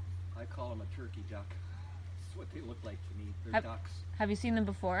 I call them a turkey duck. That's what they look like to me. They're ducks. Have you seen them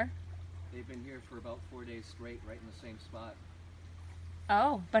before? They've been here for about 4 days straight, right in the same spot.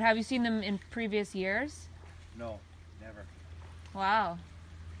 Oh, but have you seen them in previous years? No, never. Wow.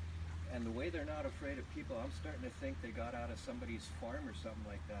 And the way they're not afraid of people, I'm starting to think they got out of somebody's farm or something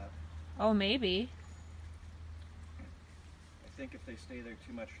like that. Oh, maybe. I think if they stay there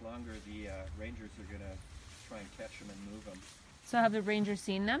too much longer, the rangers are going to try and catch them and move them. So have the rangers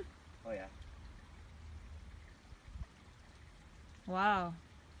seen them? Oh, yeah. Wow.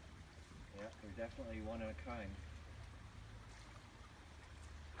 Yeah, they're definitely one of a kind.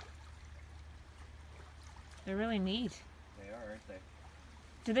 They're really neat. They are, aren't they?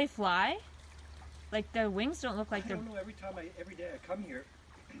 Do they fly? Like, their wings don't look like I they're... don't know. Every day I come here,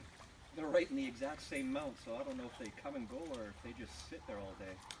 they're right in the exact same mount, so I don't know if they come and go or if they just sit there all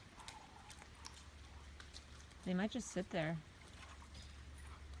day. They might just sit there.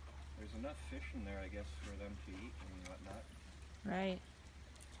 There's enough fish in there, I guess, for them to eat and whatnot. Right.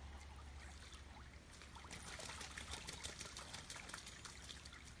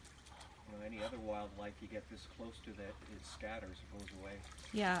 You know, any other wildlife you get this close to that, it scatters, it goes away.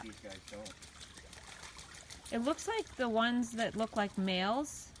 Yeah. These guys don't. It looks like the ones that look like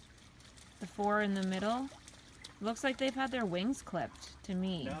males, the four in the middle, looks like they've had their wings clipped to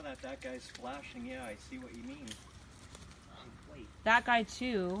me. Now that guy's flashing, yeah, I see what you mean. Wait. That guy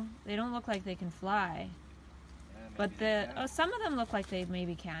too, they don't look like they can fly. Yeah, But maybe they can. some of them look like they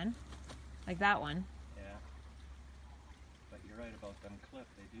maybe can. Like that one. Yeah. But you're right about them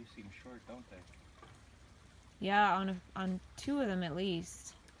clipped. They do seem short, don't they? Yeah, on two of them at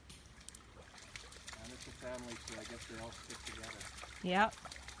least. And it's a family, so I guess they all stick together. Yep.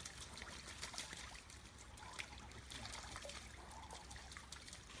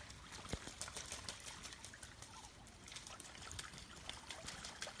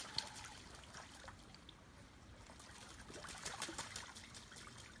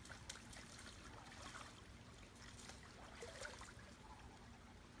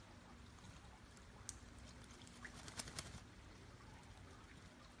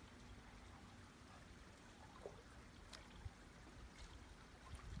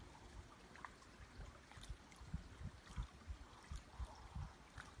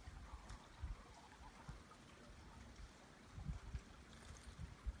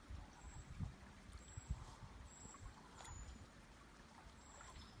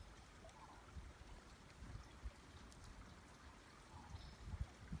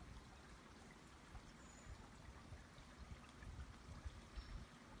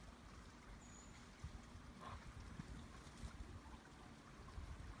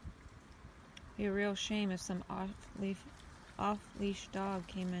 Be a real shame if some off-leash dog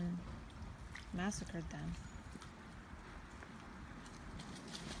came and massacred them.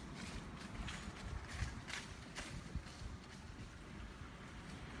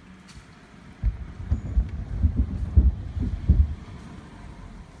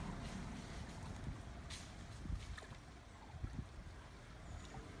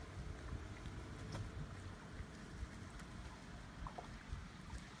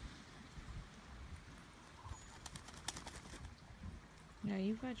 Yeah,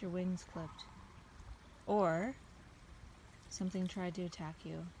 you've got your wings clipped. Or something tried to attack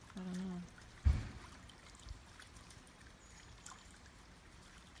you. I don't know.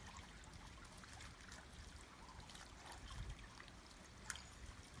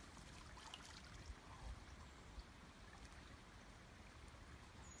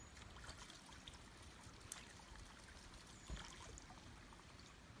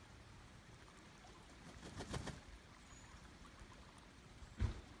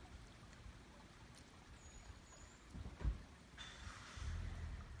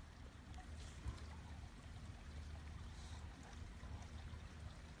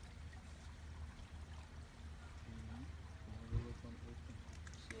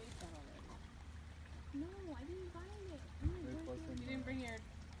 No, I didn't buy it. You didn't bring your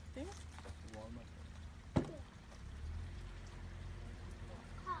thing?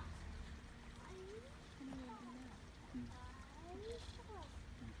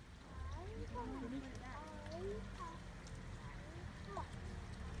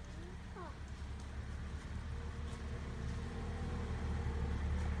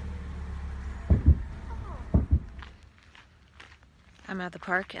 I'm at the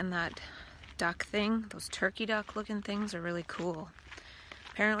park and that duck thing, those turkey duck looking things are really cool.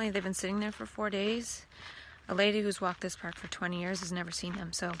 Apparently they've been sitting there for 4 days. A lady who's walked this park for 20 years has never seen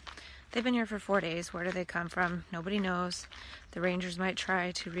them, so they've been here for 4 days. Where do they come from? Nobody knows. The rangers might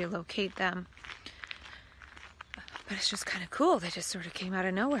try to relocate them. But it's just kind of cool. They just sort of came out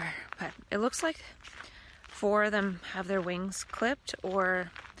of nowhere. But it looks like 4 of them have their wings clipped,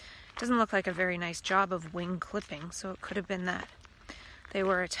 or it doesn't look like a very nice job of wing clipping. So it could have been that they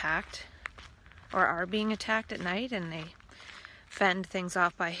were attacked or are being attacked at night, and they fend things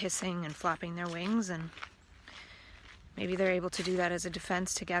off by hissing and flapping their wings, and maybe they're able to do that as a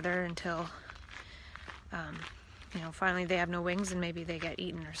defense together until finally they have no wings and maybe they get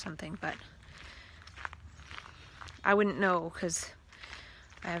eaten or something. But I wouldn't know because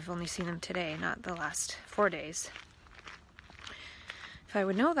I've only seen them today, not the last 4 days. If I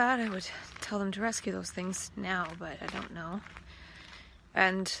would know that, I would tell them to rescue those things now, but I don't know.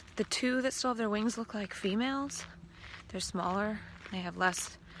 And the 2 that still have their wings look like females. They're smaller. They have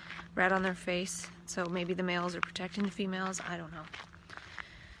less red on their face. So maybe the males are protecting the females. I don't know.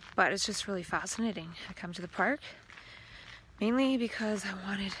 But it's just really fascinating. I come to the park mainly because I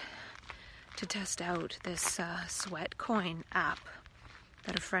wanted to test out this Sweatcoin app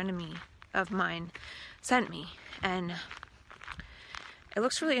that a friend of mine sent me. And it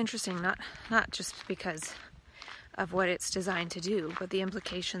looks really interesting, not just because of what it's designed to do, but the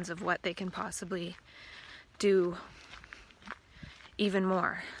implications of what they can possibly do even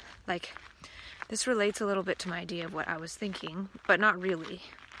more. Like, this relates a little bit to my idea of what I was thinking, but not really.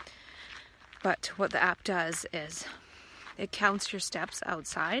 But what the app does is it counts your steps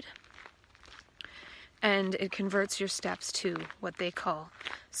outside, and it converts your steps to what they call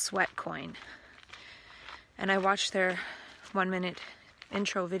Sweatcoin. And I watched their 1-minute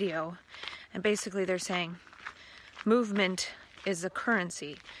intro video, and basically they're saying movement is a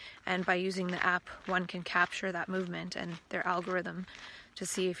currency, and by using the app one can capture that movement and their algorithm to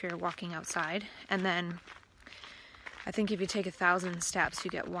see if you're walking outside. And then I think if you take 1,000 steps you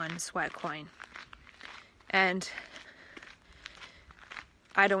get 1 Sweatcoin. And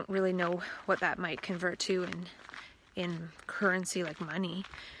I don't really know what that might convert to in currency, like money.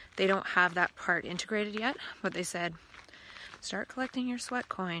 They don't have that part integrated yet, but they said start collecting your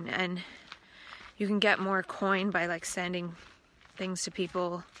Sweatcoin, and you can get more coin by like sending things to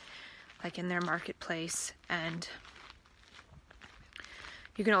people like in their marketplace. And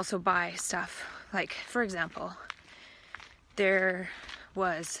you can also buy stuff, like for example, there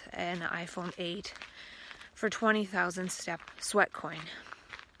was an iPhone 8 for 20,000 Sweatcoin.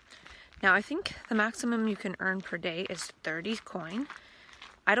 Now I think the maximum you can earn per day is 30 coin.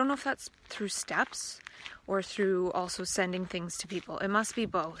 I don't know if that's through steps or through also sending things to people. It must be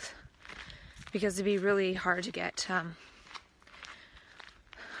both, because it'd be really hard to get, well,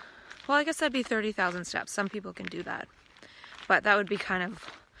 I guess that'd be 30,000 steps. Some people can do that, but that would be kind of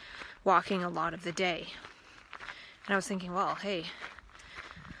walking a lot of the day. And I was thinking, well, hey,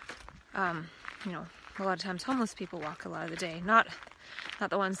 a lot of times homeless people walk a lot of the day. Not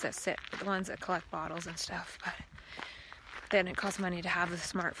the ones that sit, but the ones that collect bottles and stuff. But then it costs money to have the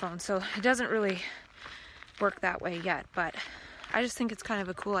smartphone, so it doesn't really work that way yet. But I just think it's kind of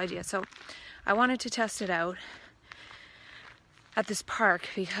a cool idea. So I wanted to test it out at this park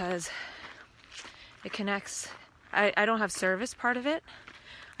because it connects. I don't have service part of it,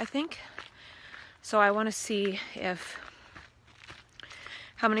 I think. So I want to see if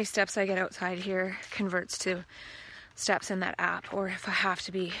how many steps I get outside here converts to steps in that app, or if I have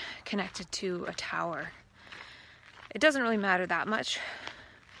to be connected to a tower. It doesn't really matter that much.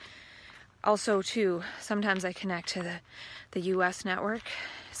 Also, too, sometimes I connect to the US network,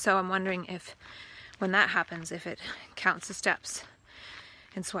 so I'm wondering if, when that happens, if it counts the steps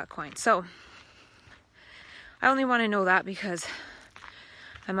in Sweatcoin. So I only want to know that because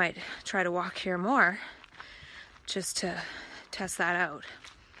I might try to walk here more just to test that out.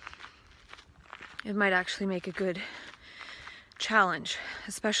 It might actually make a good challenge,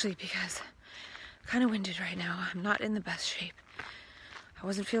 especially because I'm kind of winded right now. I'm not in the best shape. I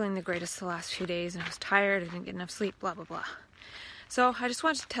wasn't feeling the greatest the last few days, and I was tired. I didn't get enough sleep, blah, blah, blah. So I just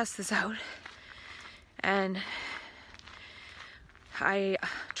wanted to test this out. And I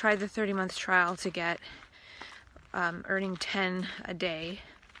tried the 30-month trial to get earning 10 a day.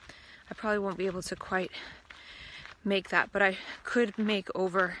 I probably won't be able to quite make that, but I could make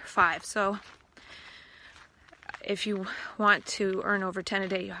over 5. So if you want to earn over 10 a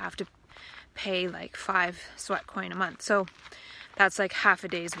day, you have to pay like 5 Sweatcoin a month. So that's like half a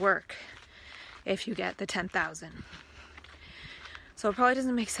day's work if you get the 10,000. So it probably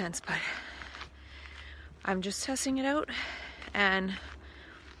doesn't make sense, but I'm just testing it out, and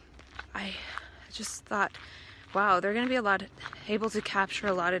I just thought, wow, they're going to be able to capture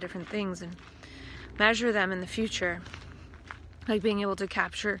a lot of different things and measure them in the future, like being able to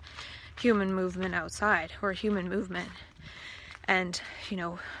capture human movement outside, or human movement, and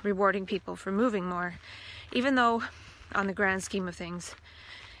rewarding people for moving more even though on the grand scheme of things,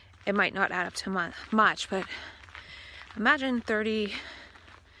 it might not add up to much, but imagine 30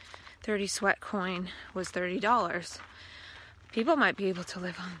 sweat coin was $30. People might be able to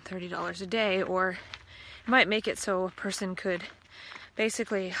live on $30 a day, or it might make it so a person could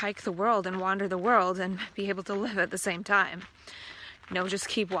basically hike the world and wander the world and be able to live at the same time. Just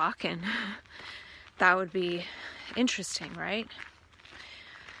keep walking. That would be interesting, right?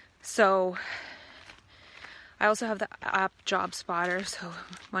 So I also have the app Job Spotter, so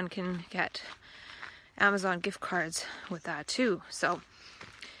one can get Amazon gift cards with that too. So,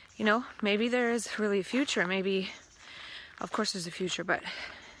 maybe there is really a future. Maybe, of course there's a future, but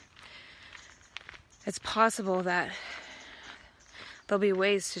it's possible that there'll be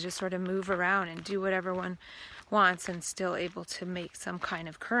ways to just sort of move around and do whatever one wants and still able to make some kind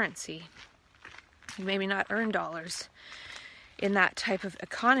of currency. Maybe not earn dollars in that type of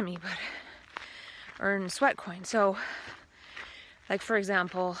economy, but earn sweat coin. So, like for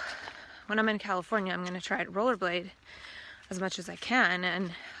example, when I'm in California, I'm going to try to rollerblade as much as I can,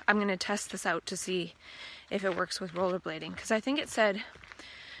 and I'm going to test this out to see if it works with rollerblading, because I think it said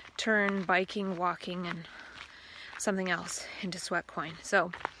turn biking, walking, and something else into sweat coin. So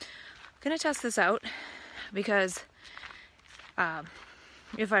I'm going to test this out, because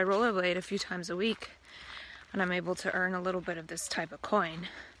if I rollerblade a few times a week and I'm able to earn a little bit of this type of coin,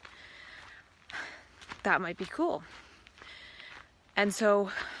 that might be cool. And so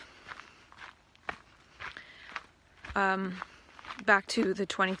back to the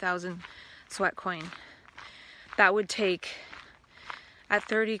 20,000 sweat coin, that would take, at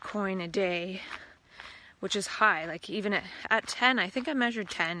 30 coin a day, which is high, like even at 10, I think I measured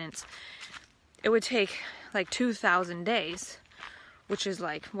 10, it would take like 2,000 days, which is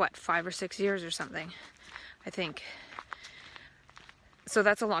like, 5 or 6 years or something, I think. So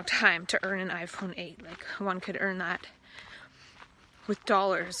that's a long time to earn an iPhone 8. Like, one could earn that with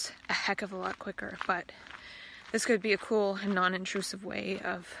dollars a heck of a lot quicker. But this could be a cool and non-intrusive way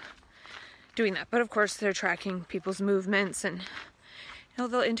of doing that. But of course, they're tracking people's movements, and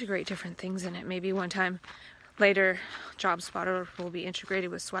they'll integrate different things in it. Maybe one time later, Job Spotter will be integrated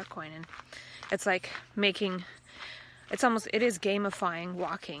with Sweatcoin, and it's like it is gamifying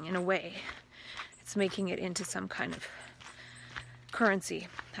walking in a way. It's making it into some kind of currency.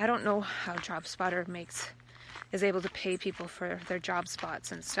 I don't know how Job Spotter is able to pay people for their job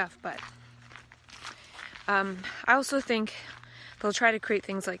spots and stuff, but I also think they'll try to create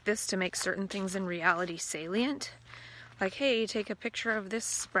things like this to make certain things in reality salient. Like, hey, take a picture of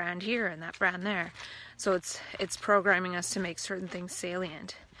this brand here and that brand there. So it's programming us to make certain things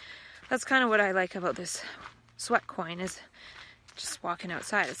salient. That's kind of what I like about this sweat coin, is just walking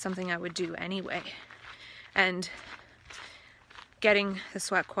outside. It's something I would do anyway. And getting the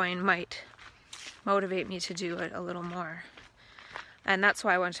sweat coin might motivate me to do it a little more. And that's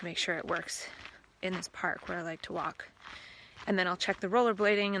why I wanted to make sure it works in this park where I like to walk. And then I'll check the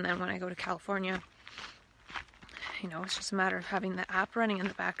rollerblading, and then when I go to California, it's just a matter of having the app running in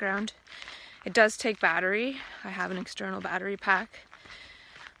the background. It does take battery. I have an external battery pack.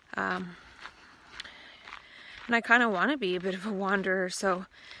 And I kind of want to be a bit of a wanderer, so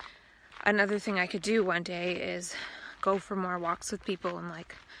another thing I could do one day is go for more walks with people and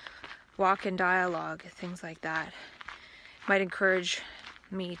like walk in dialogue, things like that. It might encourage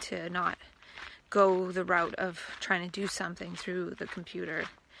me to not go the route of trying to do something through the computer.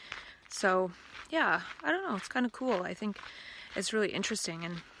 So yeah, I don't know, it's kind of cool. I think it's really interesting,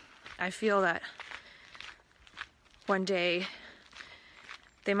 and I feel that one day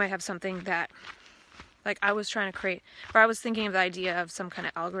they might have something that, like, I was trying to create, or I was thinking of the idea of some kind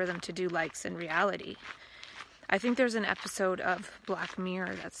of algorithm to do likes in reality. I think there's an episode of Black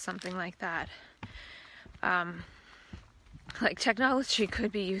Mirror that's something like that. Like, technology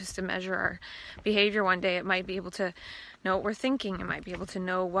could be used to measure our behavior one day. It might be able to know what we're thinking. It might be able to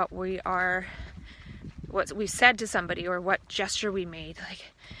know what we said to somebody, or what gesture we made,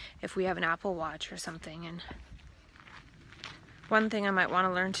 like if we have an Apple Watch or something. And one thing I might want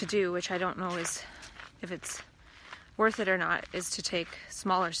to learn to do, which I don't know is if it's worth it or not, is to take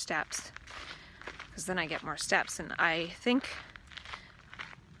smaller steps, because then I get more steps. And I think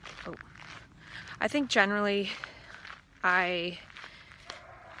generally I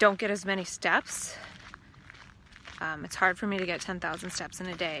don't get as many steps. It's hard for me to get 10,000 steps in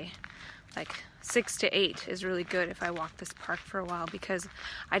a day. Like 6 to 8 is really good if I walk this park for a while, because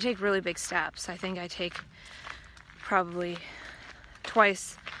I take really big steps. I think I take probably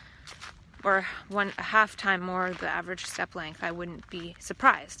twice or a half time more the average step length. I wouldn't be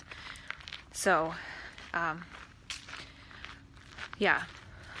surprised. So, yeah.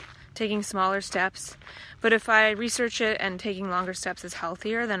 taking smaller steps. But if I research it and taking longer steps is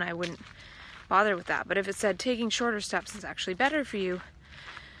healthier, then I wouldn't bother with that. But if it said taking shorter steps is actually better for you,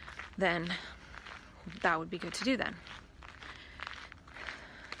 then that would be good to do then.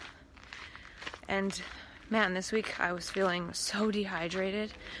 And man, this week I was feeling so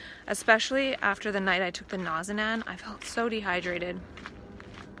dehydrated, especially after the night I took the Nazanan. I felt so dehydrated.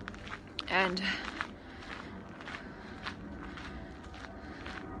 And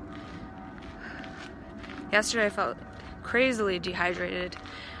yesterday I felt crazily dehydrated,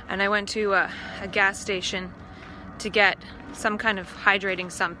 and I went to a gas station to get some kind of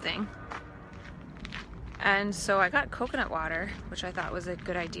hydrating something. And so I got coconut water, which I thought was a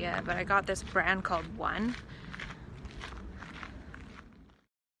good idea, but I got this brand called One.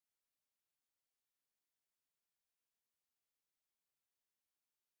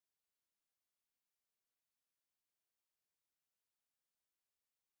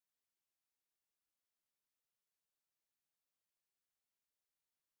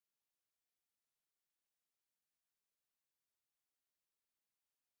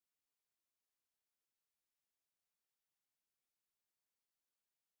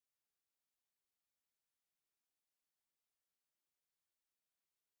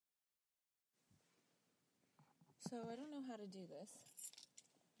 So I don't know how to do this,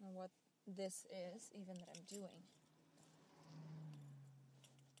 or what this is, even that I'm doing.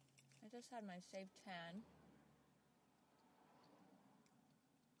 I just had my shaved tan.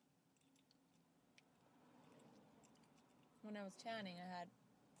 When I was tanning, I had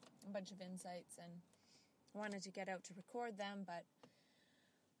a bunch of insights and wanted to get out to record them, but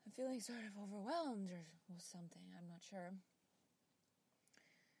I'm feeling sort of overwhelmed or something, I'm not sure.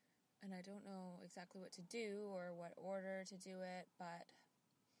 And I don't know exactly what to do or what order to do it, but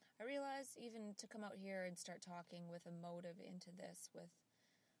I realized even to come out here and start talking with a motive into this, with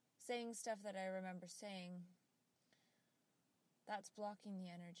saying stuff that I remember saying, that's blocking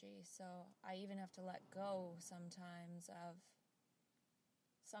the energy. So I even have to let go sometimes of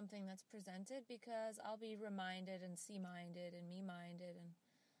something that's presented, because I'll be reminded and see-minded and me-minded and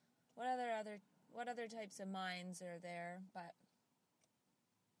what other types of minds are there, but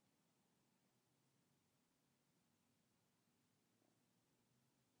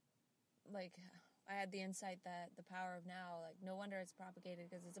like, I had the insight that the power of now, like, no wonder it's propagated,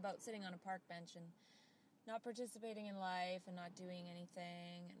 because it's about sitting on a park bench and not participating in life and not doing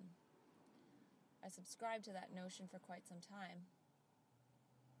anything. And I subscribed to that notion for quite some time.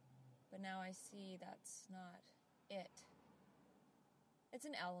 But now I see that's not it. It's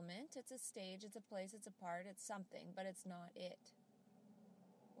an element, it's a stage, it's a place, it's a part, it's something, but it's not it.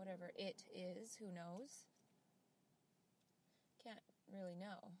 Whatever it is, who knows? Can't really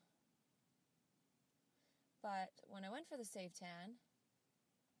know. But when I went for the Save Tan,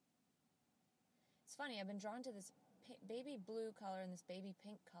 it's funny, I've been drawn to this baby blue color and this baby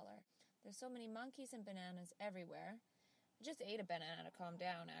pink color. There's so many monkeys and bananas everywhere. I just ate a banana to calm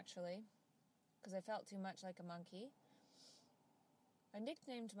down, actually, because I felt too much like a monkey. I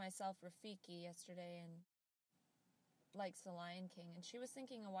nicknamed myself Rafiki yesterday and likes The Lion King, and she was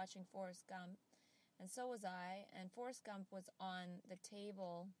thinking of watching Forrest Gump, and so was I, and Forrest Gump was on the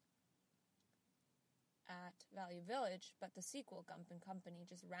table at Value Village, but the sequel, Gump and Company,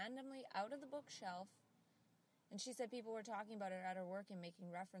 just randomly out of the bookshelf. And she said people were talking about it at her work and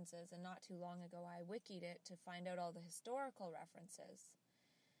making references, and not too long ago I wikied it to find out all the historical references.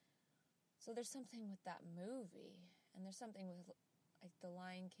 So there's something with that movie, and there's something with like The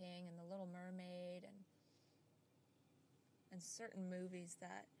Lion King and The Little Mermaid and certain movies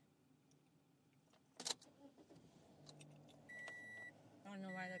that I don't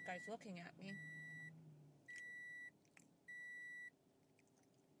know why that guy's looking at me.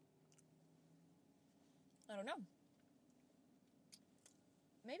 I don't know.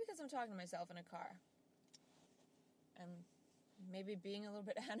 Maybe because I'm talking to myself in a car. And maybe being a little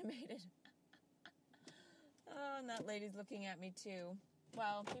bit animated. Oh, and that lady's looking at me too.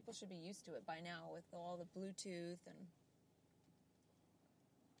 Well, people should be used to it by now with all the Bluetooth, and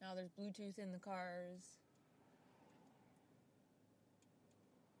now there's Bluetooth in the cars.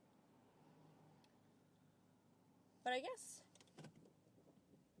 But I guess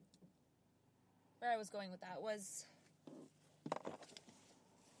where I was going with that was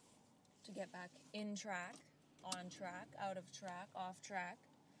to get back in track, on track, out of track, off track.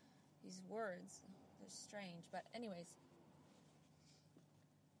 These words, they're strange. But anyways,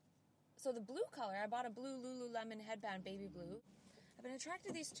 so the blue color, I bought a blue Lululemon headband, baby blue. I've been attracted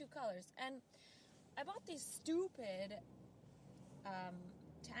to these two colors. And I bought these stupid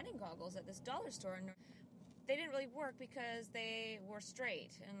tanning goggles at this dollar store. And they didn't really work because they were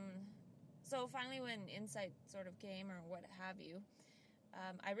straight. And so finally when insight sort of came or what have you,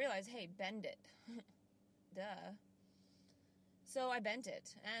 I realized, hey, bend it. Duh. So I bent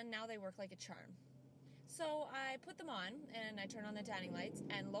it, and now they work like a charm. So I put them on, and I turn on the tanning lights,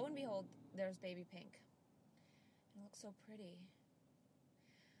 and lo and behold, there's baby pink. And it looks so pretty.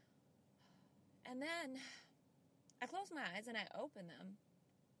 And then I close my eyes, and I open them.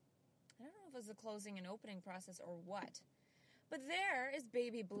 I don't know if it was the closing and opening process or what. But there is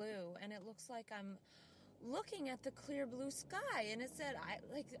baby blue, and it looks like I'm looking at the clear blue sky. And it said,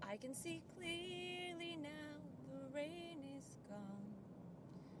 I can see clearly now, the rain is gone.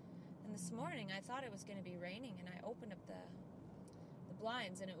 And this morning, I thought it was going to be raining, and I opened up the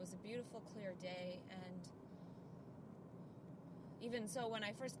blinds, and it was a beautiful, clear day. And even so, when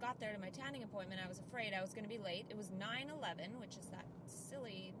I first got there to my tanning appointment, I was afraid I was going to be late. It was 9:11, which is that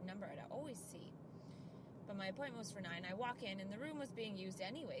silly number I always see. But my appointment was for 9. I walk in, and the room was being used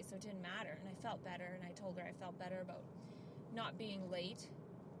anyway, so it didn't matter. And I felt better, and I told her I felt better about not being late.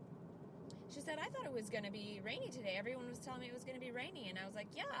 She said, I thought it was going to be rainy today. Everyone was telling me it was going to be rainy. And I was like,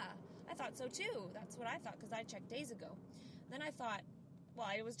 yeah, I thought so too. That's what I thought, because I checked days ago. Then I thought, well,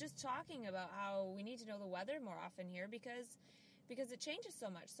 I was just talking about how we need to know the weather more often here because it changes so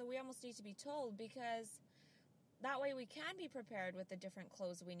much. So we almost need to be told, because that way we can be prepared with the different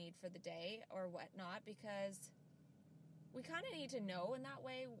clothes we need for the day or whatnot, because we kind of need to know, and that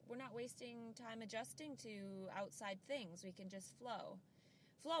way we're not wasting time adjusting to outside things. We can just flow,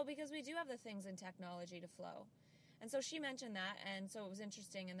 because we do have the things in technology to flow. And so she mentioned that, and so it was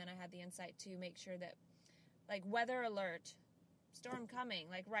interesting. And then I had the insight to make sure that, like, weather alert, storm coming,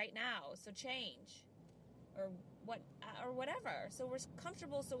 like right now, so change, or whatever. So we're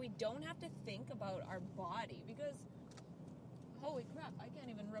comfortable, so we don't have to think about our body, because holy crap, I can't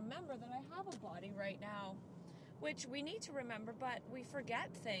even remember that I have a body right now. Which we need to remember, but we forget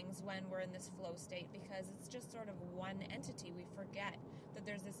things when we're in this flow state, because it's just sort of one entity. We forget that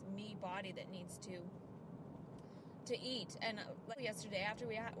there's this me body that needs to eat. And yesterday, after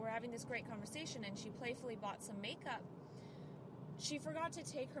we were having this great conversation, and she playfully bought some makeup, she forgot to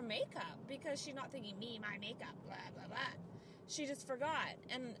take her makeup, because she's not thinking, me, my makeup, blah, blah, blah. She just forgot.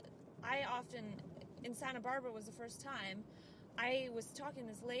 And I often, in Santa Barbara was the first time, I was talking to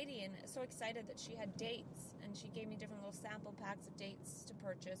this lady, and so excited that she had dates, and she gave me different little sample packs of dates to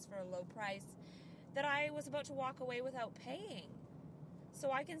purchase for a low price, that I was about to walk away without paying.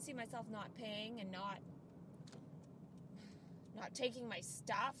 So I can see myself not paying and not taking my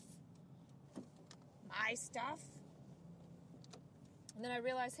stuff. And then I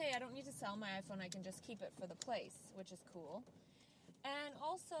realized, hey, I don't need to sell my iPhone. I can just keep it for the place, which is cool. And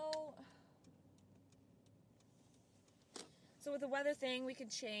also, so with the weather thing, we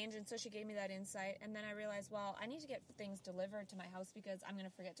could change, and so she gave me that insight. And then I realized, well, I need to get things delivered to my house, because I'm going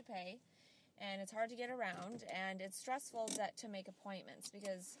to forget to pay, and it's hard to get around, and it's stressful to make appointments,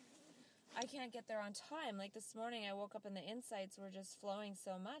 because I can't get there on time. Like this morning, I woke up and the insights were just flowing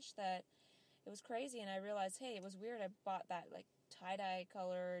so much that it was crazy, and I realized, hey, it was weird. I bought that, like, tie-dye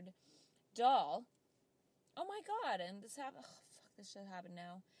colored doll. Oh my God, and this happened. Oh, fuck, this should happen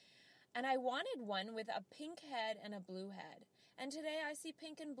now. And I wanted one with a pink head and a blue head. And today I see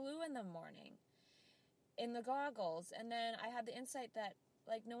pink and blue in the morning in the goggles. And then I had the insight that,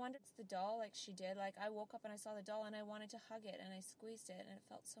 like, no wonder it's the doll like she did. Like, I woke up and I saw the doll and I wanted to hug it, and I squeezed it, and it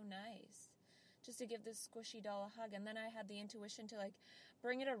felt so nice just to give this squishy doll a hug. And then I had the intuition to, like,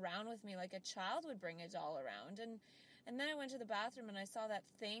 bring it around with me like a child would bring a doll around. And then I went to the bathroom and I saw that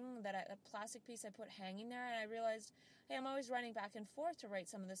thing, a plastic piece I put hanging there, and I realized, hey, I'm always running back and forth to write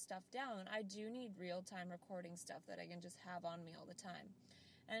some of this stuff down. I do need real-time recording stuff that I can just have on me all the time.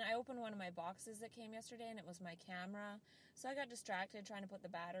 And I opened one of my boxes that came yesterday, and it was my camera. So I got distracted trying to put the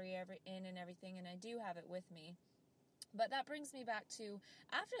battery in and everything, and I do have it with me. But that brings me back to,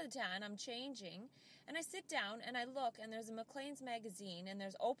 after the tan, I'm changing, and I sit down, and I look, and there's a Maclean's magazine, and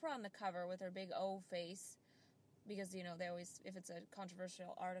there's Oprah on the cover with her big O face, because, you know, they always, if it's a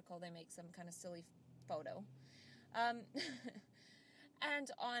controversial article, they make some kind of silly photo. And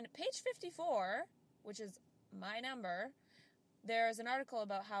on page 54, which is my number, there's an article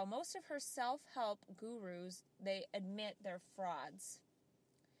about how most of her self-help gurus, they admit they're frauds.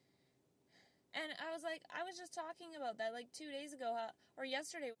 And I was like, I was just talking about that like 2 days ago, or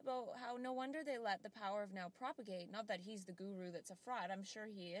yesterday, about how no wonder they let the power of now propagate. Not that he's the guru that's a fraud. I'm sure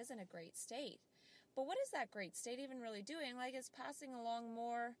he is in a great state. But what is that great state even really doing? Like, it's passing along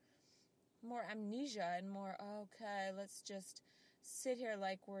more amnesia and more, okay, let's just sit here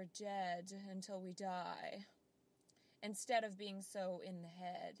like we're dead until we die, instead of being so in the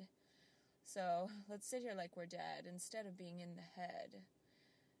head. So let's sit here like we're dead instead of being in the head.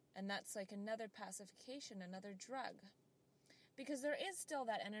 And that's like another pacification, another drug. Because there is still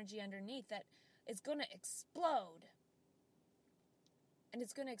that energy underneath that is going to explode. And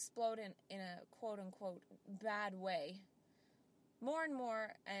it's going to explode in a quote-unquote bad way. More and more,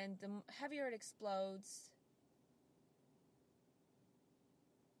 and the heavier it explodes,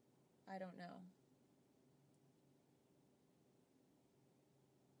 I don't know.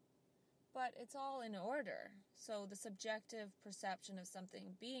 But it's all in order. So the subjective perception of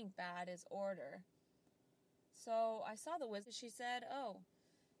something being bad is order. So I saw the wizard. She said, oh,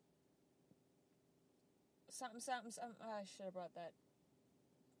 something. I should have brought that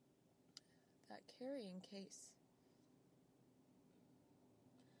carrying case.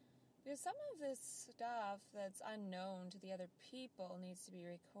 Because some of this stuff that's unknown to the other people needs to be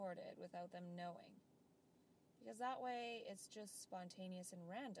recorded without them knowing. Because that way it's just spontaneous and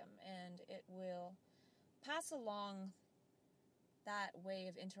random, and it will pass along that way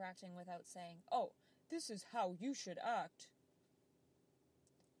of interacting without saying, oh, this is how you should act.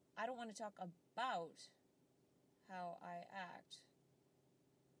 I don't want to talk about how I act.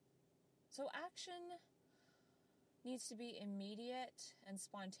 So action needs to be immediate and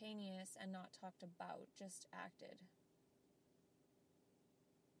spontaneous and not talked about, just acted.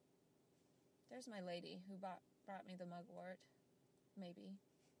 There's my lady who brought me the mugwort, maybe.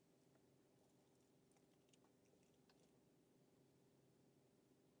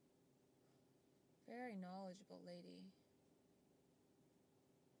 Very knowledgeable lady.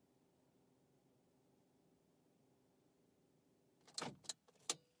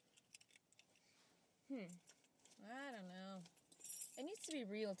 I don't know. It needs to be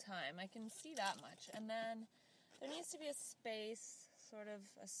real time. I can see that much. And then there needs to be a space, sort of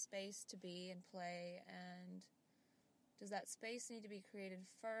a space to be and play. And does that space need to be created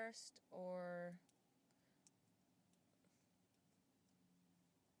first, or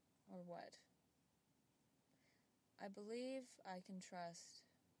what? I believe I can trust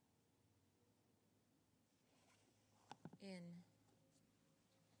in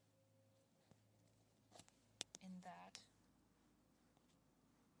that.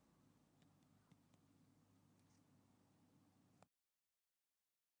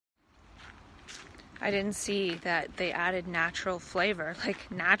 I didn't see that they added natural flavor,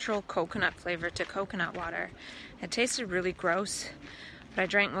 like natural coconut flavor to coconut water. It tasted really gross, but I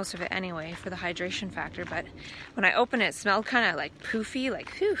drank most of it anyway for the hydration factor. But when I opened it, it smelled kind of like poofy,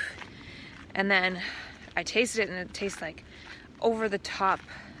 like poof. And then I tasted it, and it tastes like over the top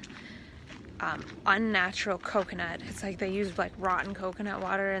unnatural coconut. It's like they used like rotten coconut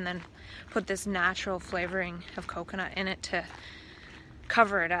water and then put this natural flavoring of coconut in it to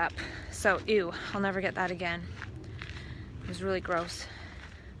cover it up. So ew, I'll never get that again. It was really gross.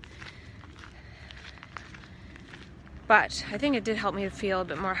 But I think it did help me to feel a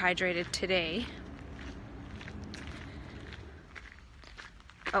bit more hydrated today.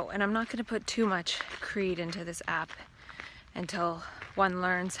 Oh, and I'm not going to put too much Creed into this app until one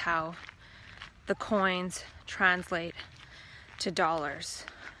learns how the coins translate to dollars,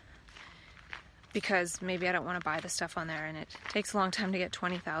 because maybe I don't want to buy the stuff on there, and it takes a long time to get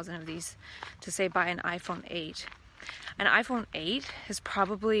 20,000 of these to say buy an iPhone 8. An iPhone 8 is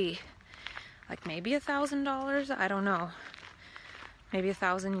probably like maybe $1,000. I don't know, maybe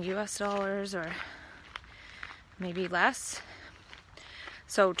 $1,000 US, or maybe less.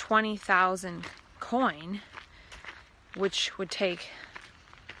 So 20,000 coin, which would take,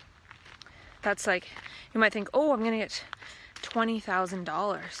 that's like, you might think, oh, I'm going to get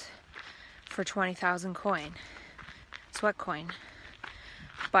 $20,000 for 20,000 coin, sweat coin.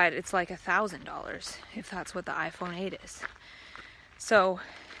 But it's like $1,000 if that's what the iPhone 8 is. So,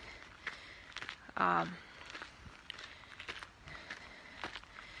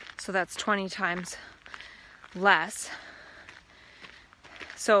 so that's 20 times less.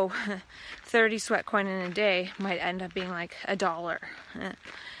 So 30 sweat coin in a day might end up being like $1.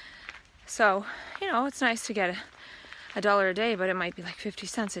 So, you know, it's nice to get $1 a day, but it might be like 50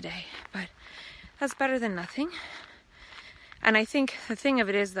 cents a day. But that's better than nothing. And I think the thing of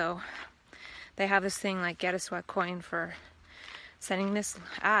it is, though, they have this thing like get a sweat coin for sending this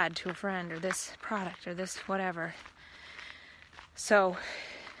ad to a friend, or this product, or this whatever. So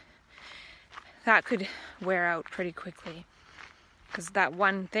that could wear out pretty quickly, because that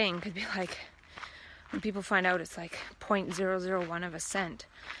one thing could be like, when people find out it's like 0.001 of a cent,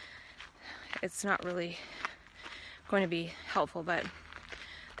 it's not really going to be helpful. But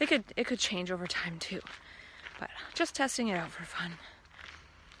it could change over time too. But just testing it out for fun.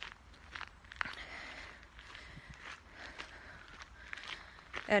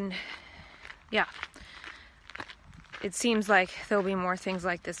 And yeah, it seems like there'll be more things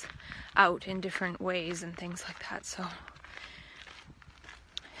like this out in different ways and things like that, so.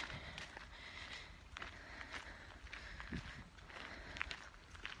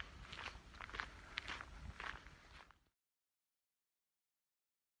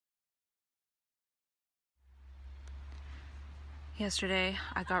 Yesterday,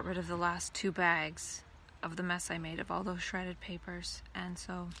 I got rid of the last 2 bags of the mess I made of all those shredded papers, and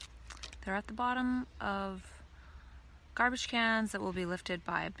so they're at the bottom of garbage cans that will be lifted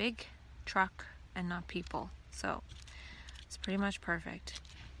by a big truck and not people. So it's pretty much perfect.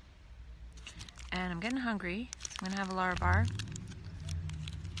 And I'm getting hungry, so I'm gonna have a Larabar.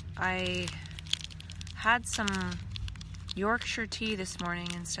 I had some Yorkshire tea this morning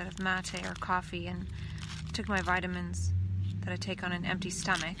instead of mate or coffee, and took my vitamins that I take on an empty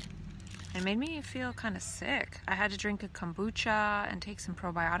stomach. It made me feel kind of sick. I had to drink a kombucha and take some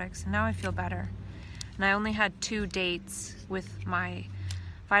probiotics, and now I feel better. And I only had 2 dates with my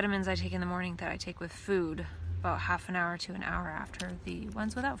vitamins I take in the morning that I take with food, about half an hour to an hour after the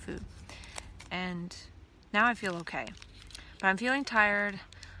ones without food. And now I feel okay. But I'm feeling tired,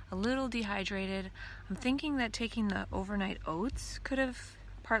 a little dehydrated. I'm thinking that taking the overnight oats could have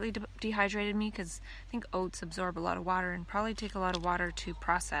partly dehydrated me, because I think oats absorb a lot of water and probably take a lot of water to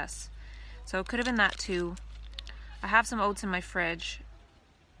process. So it could have been that too. I have some oats in my fridge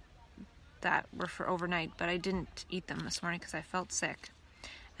that were for overnight, but I didn't eat them this morning because I felt sick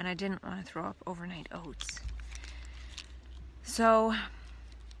and I didn't want to throw up overnight oats. So,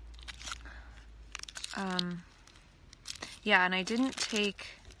 yeah, and I didn't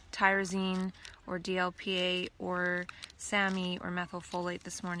take tyrosine or DLPA or SAMe or methylfolate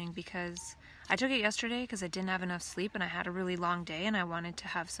this morning because I took it yesterday because I didn't have enough sleep and I had a really long day and I wanted to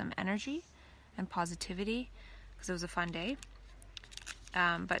have some energy and positivity because it was a fun day.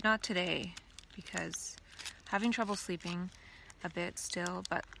 But not today because having trouble sleeping a bit still.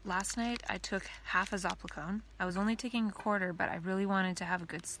 But last night I took half a Zopicone. I was only taking a quarter, but I really wanted to have a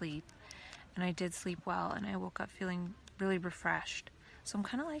good sleep. And I did sleep well and I woke up feeling really refreshed. So I'm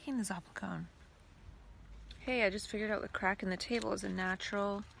kind of liking the Zopicone. Hey, I just figured out the crack in the table is a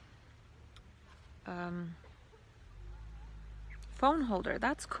natural phone holder.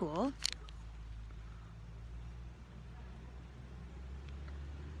 That's cool.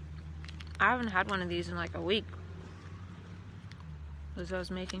 I haven't had one of these in like a week because I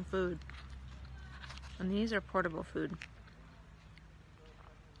was making food. And these are portable food.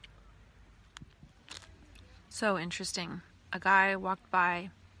 So interesting. A guy walked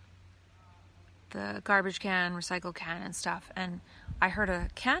by the garbage can, recycle can and stuff, and I heard a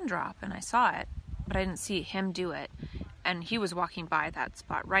can drop and I saw it, but I didn't see him do it, and he was walking by that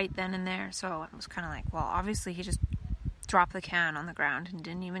spot right then and there, so I was kind of like, well, obviously he just dropped the can on the ground and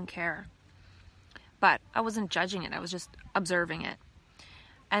didn't even care. But I wasn't judging it, I was just observing it.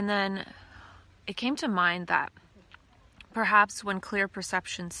 And then it came to mind that perhaps when clear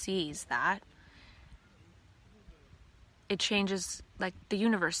perception sees that, it changes, like the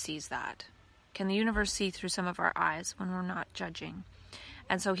universe sees that. Can the universe see through some of our eyes when we're not judging?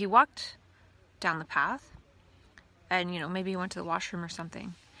 And so he walked down the path and, maybe he went to the washroom or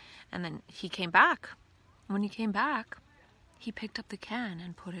something. And then he came back. When he came back, he picked up the can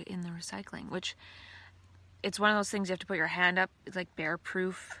and put it in the recycling, which it's one of those things you have to put your hand up. It's like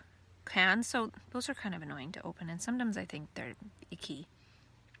bear-proof cans. So those are kind of annoying to open. And sometimes I think they're icky.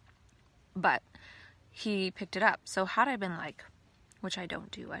 But he picked it up. So had I been like, which I don't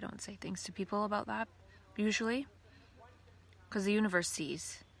do. I don't say things to people about that, usually. Because the universe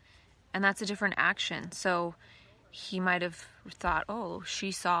sees. And that's a different action. So he might have thought, oh,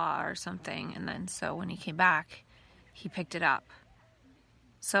 she saw or something. And then so when he came back, he picked it up.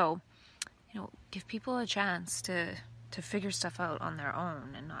 So, give people a chance to figure stuff out on their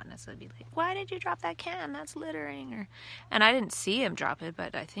own and not necessarily be like, why did you drop that can? That's littering. And I didn't see him drop it,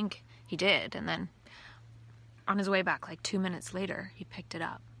 but I think he did. And then on his way back, like 2 minutes later, he picked it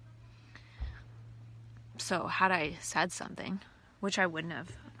up. So had I said something, which I wouldn't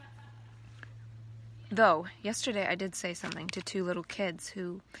have. Though, yesterday I did say something to 2 little kids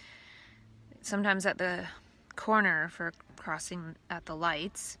who sometimes at the corner for crossing at the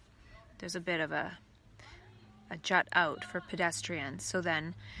lights, there's a bit of a jut out for pedestrians. So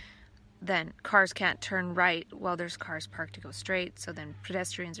then cars can't turn right while there's cars parked to go straight. So then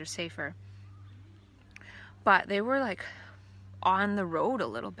pedestrians are safer. But they were like on the road a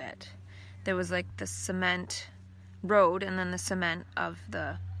little bit. There was like the cement road and then the cement of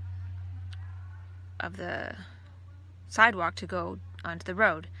the sidewalk to go onto the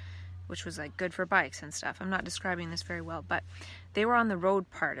road, which was like good for bikes and stuff. I'm not describing this very well, but they were on the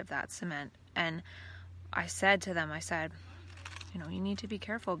road part of that cement And I said to them, you need to be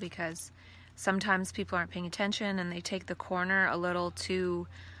careful because sometimes people aren't paying attention and they take the corner a little too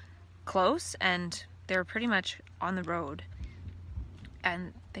close and they're pretty much on the road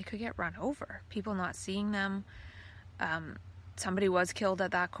and they could get run over. People not seeing them. Somebody was killed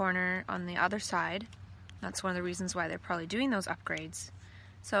at that corner on the other side. That's one of the reasons why they're probably doing those upgrades.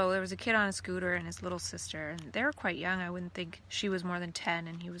 So there was a kid on a scooter and his little sister, and they were quite young. I wouldn't think she was more than 10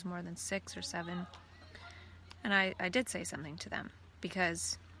 and he was more than 6 or 7. And I did say something to them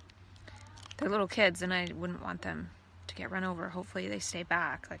because they're little kids and I wouldn't want them to get run over. Hopefully they stay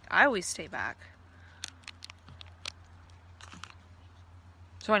back. Like, I always stay back.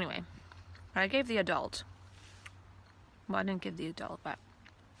 So anyway, I gave the adult. Well, I didn't give the adult, but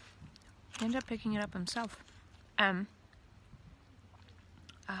he ended up picking it up himself.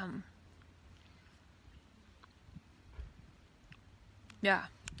 Yeah,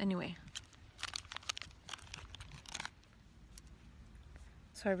 anyway.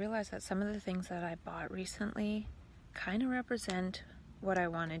 So I realized that some of the things that I bought recently kind of represent what I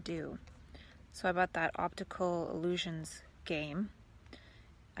want to do. So I bought that Optical Illusions game.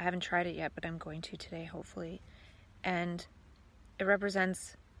 I haven't tried it yet, but I'm going to today, hopefully. And it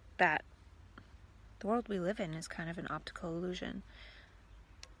represents that the world we live in is kind of an optical illusion.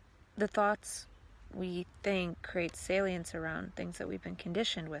 The thoughts we think create salience around things that we've been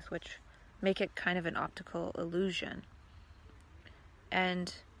conditioned with, which make it kind of an optical illusion.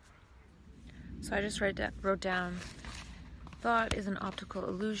 And so I just wrote down, thought is an optical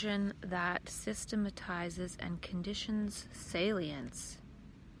illusion that systematizes and conditions salience.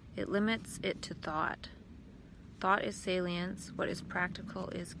 It limits it to thought. Thought is salience. What is practical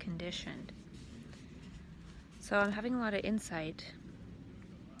is conditioned. So I'm having a lot of insight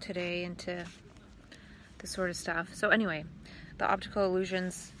today into this sort of stuff. So anyway, the optical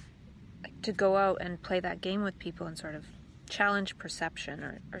illusions, to go out and play that game with people and sort of challenge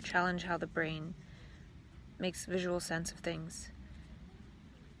perception or challenge how the brain makes visual sense of things.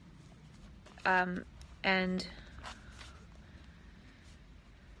 And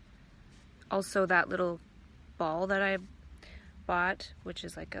also that little ball that I bought, which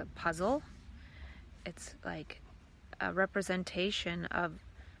is like a puzzle. It's like a representation of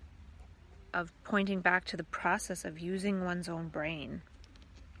pointing back to the process of using one's own brain.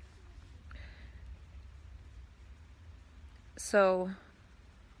 So,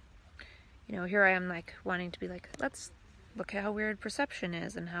 here I am like wanting to be like, let's look at how weird perception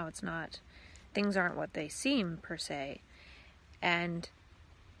is and how it's not, things aren't what they seem per se. And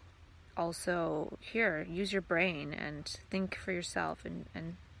also here, use your brain and think for yourself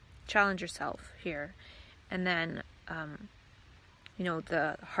and challenge yourself here. And then,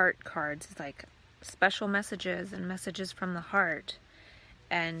 the heart cards, like special messages and messages from the heart.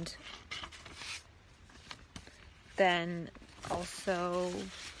 And then also,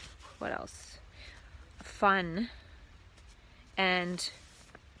 what else? Fun and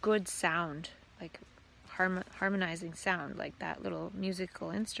good sound, like harmonizing sound, like that little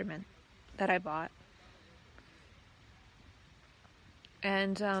musical instrument that I bought.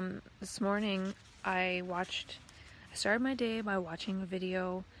 And this morning I started my day by watching a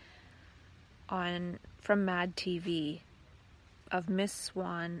video from Mad TV of Miss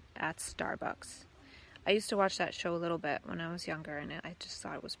Swan at Starbucks. I used to watch that show a little bit when I was younger, and I just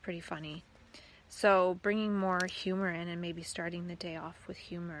thought it was pretty funny. So bringing more humor in and maybe starting the day off with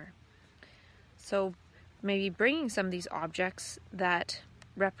humor. So maybe bringing some of these objects that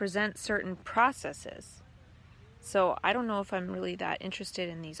represent certain processes. So I don't know if I'm really that interested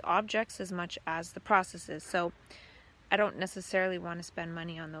in these objects as much as the processes. So I don't necessarily want to spend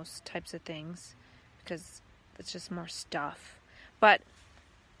money on those types of things because it's just more stuff. But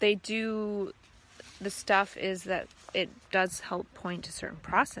the stuff is that it does help point to certain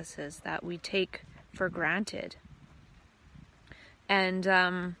processes that we take for granted. And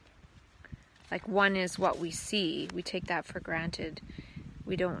like one is what we see. We take that for granted.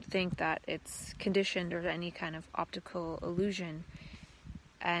 We don't think that it's conditioned or any kind of optical illusion.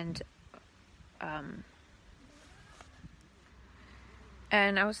 And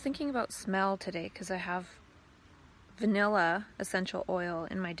I was thinking about smell today because I have vanilla essential oil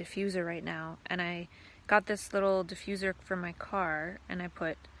in my diffuser right now, and I got this little diffuser for my car and I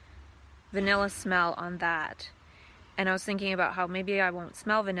put vanilla smell on that. And I was thinking about how maybe I won't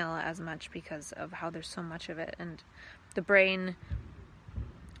smell vanilla as much because of how there's so much of it, and the brain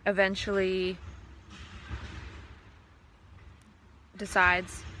eventually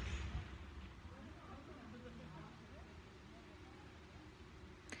decides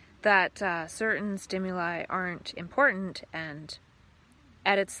that certain stimuli aren't important and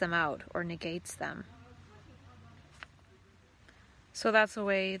edits them out or negates them. So that's the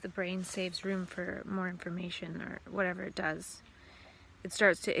way the brain saves room for more information or whatever it does. It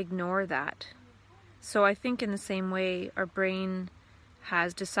starts to ignore that. So I think in the same way, our brain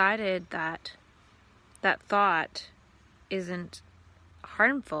has decided that that thought isn't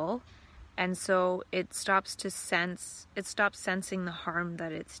harmful, and so it stops sensing the harm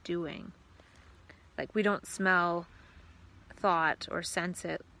that it's doing. Like, we don't smell thought or sense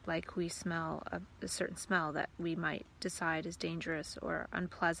it like we smell a certain smell that we might decide is dangerous or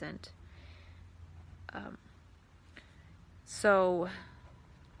unpleasant. So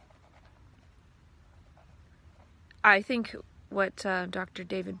I think what Dr.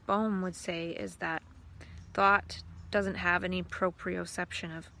 David Bohm would say is that thought doesn't have any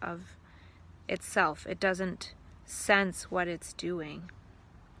proprioception of itself. It doesn't sense what it's doing.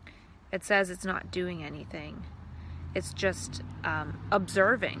 It says it's not doing anything. It's just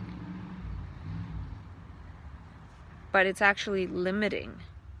observing. But it's actually limiting.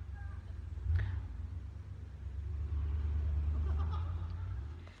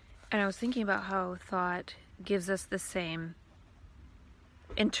 And I was thinking about how thought gives us the same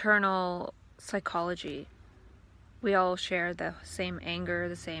internal psychology. We all share the same anger,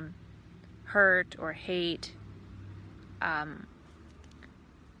 the same hurt or hate.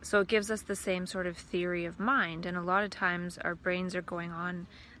 So it gives us the same sort of theory of mind. And a lot of times our brains are going on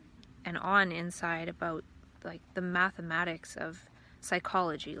and on inside about like the mathematics of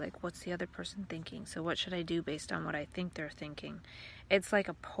psychology. Like, what's the other person thinking? So what should I do based on what I think they're thinking? It's like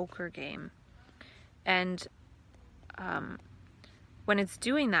a poker game. And when it's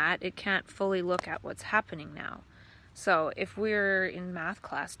doing that, it can't fully look at what's happening now. So if we're in math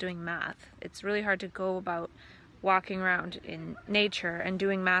class doing math, it's really hard to go about walking around in nature and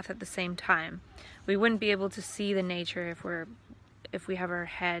doing math at the same time. We wouldn't be able to see the nature if we have our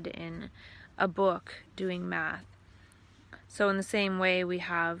head in a book doing math. So in the same way, we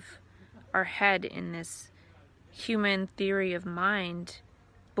have our head in this human theory of mind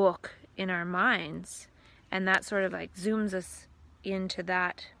book in our minds, and that sort of like zooms us into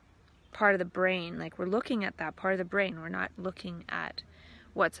that part of the brain. Like, we're looking at that part of the brain. We're not looking at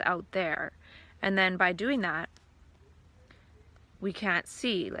what's out there. And then by doing that, we can't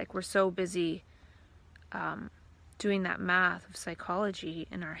see. Like, we're so busy doing that math of psychology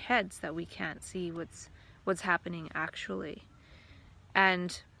in our heads that we can't see what's happening actually.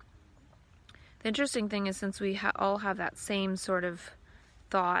 And the interesting thing is, since we all have that same sort of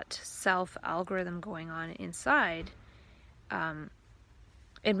thought self algorithm going on inside,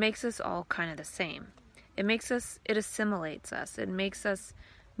 it makes us all kind of the same. It assimilates us. It makes us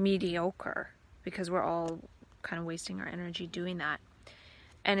mediocre because we're all kind of wasting our energy doing that.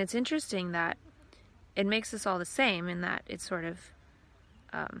 And it's interesting that it makes us all the same in that it sort of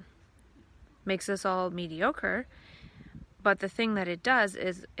makes us all mediocre. But the thing that it does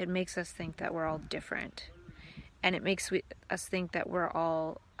is it makes us think that we're all different. And it makes us think that we're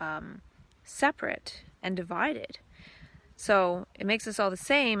all separate and divided. So it makes us all the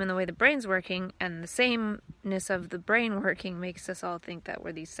same in the way the brain's working, and the sameness of the brain working makes us all think that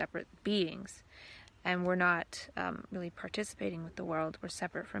we're these separate beings. And we're not really participating with the world. We're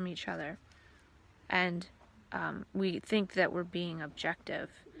separate from each other. And we think that we're being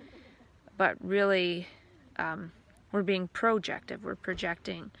objective. But really, we're being projective. We're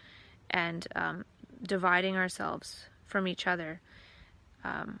projecting and dividing ourselves from each other.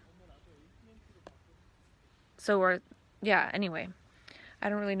 Anyway, I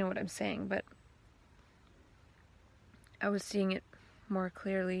don't really know what I'm saying, but I was seeing it more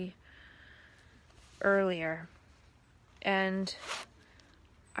clearly earlier. And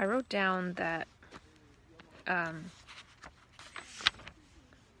I wrote down that I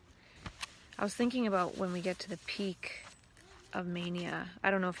was thinking about when we get to the peak of mania.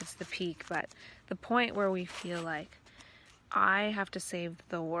 I don't know if it's the peak, but the point where we feel like, I have to save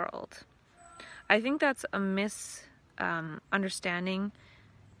the world. I think that's a misunderstanding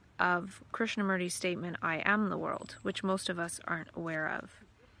of Krishnamurti's statement, I am the world, which most of us aren't aware of.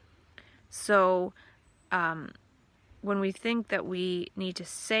 So when we think that we need to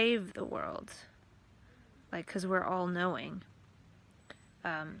save the world, like, because we're all knowing,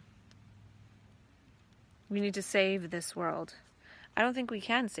 we need to save this world. I don't think we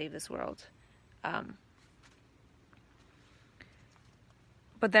can save this world.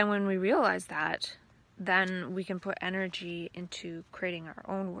 But then when we realize that, then we can put energy into creating our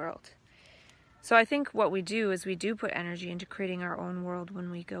own world. So I think what we do is we do put energy into creating our own world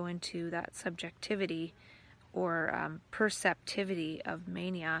when we go into that subjectivity or perceptivity of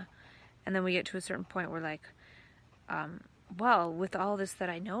mania. And then we get to a certain point where, like, well, with all this that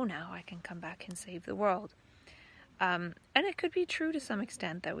I know now, I can come back and save the world. And it could be true to some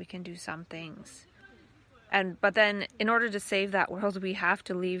extent that we can do some things. But then, in order to save that world, we have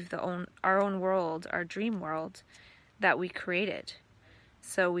to leave our own world, our dream world that we created.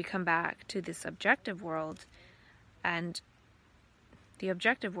 So we come back to this objective world, and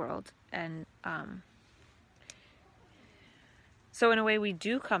so in a way we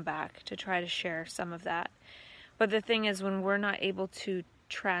do come back to try to share some of that. But the thing is, when we're not able to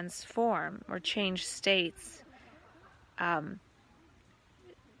transform or change states,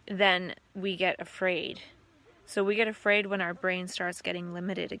 then we get afraid. So we get afraid when our brain starts getting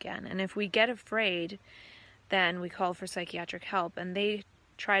limited again. And if we get afraid, then we call for psychiatric help, and they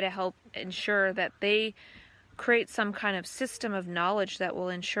try to help ensure that they create some kind of system of knowledge that will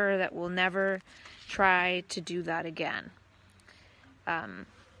ensure that we'll never try to do that again.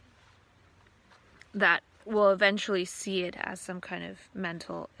 That will eventually see it as some kind of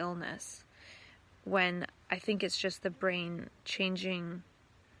mental illness, when I think it's just the brain changing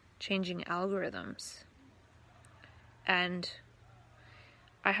algorithms. And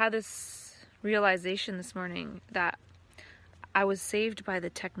I had this realization this morning that I was saved by the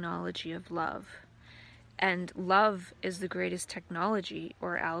technology of love. And love is the greatest technology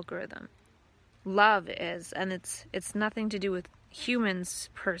or algorithm. Love is, and it's nothing to do with humans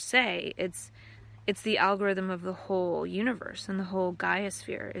per se. It's the algorithm of the whole universe, and the whole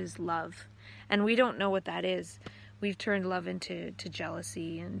Gaia-sphere is love. And we don't know what that is. We've turned love into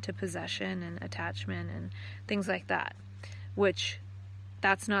jealousy and to possession and attachment and things like that, which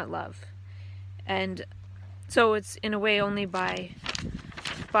that's not love. And so it's in a way only by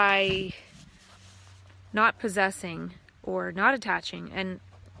not possessing or not attaching, and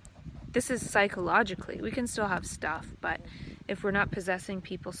this is psychologically. We can still have stuff, but if we're not possessing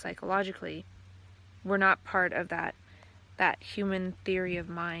people psychologically, we're not part of that human theory of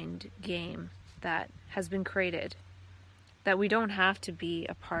mind game that has been created, that we don't have to be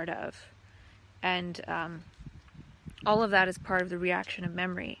a part of. And all of that is part of the reaction of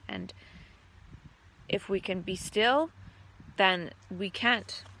memory. And if we can be still, then we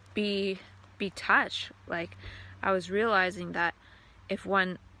can't be touched. Like, I was realizing that if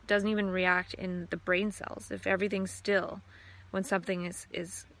one doesn't even react in the brain cells, if everything's still when something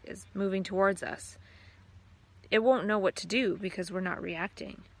is moving towards us, it won't know what to do because we're not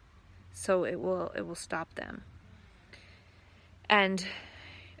reacting. So it will stop them. And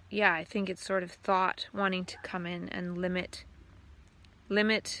yeah, I think it's sort of thought wanting to come in and limit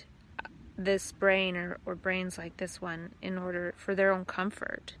this brain or brains like this one in order for their own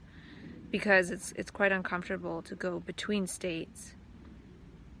comfort, because it's quite uncomfortable to go between states.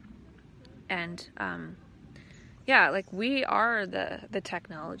 And like, we are the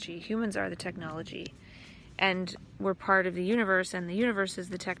technology. Humans are the technology. And we're part of the universe, and the universe is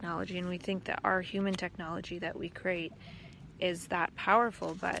the technology, and we think that our human technology that we create is that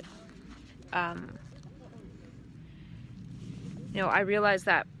powerful. But I realize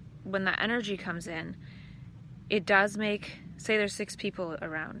that when that energy comes in, it does make, say there's 6 people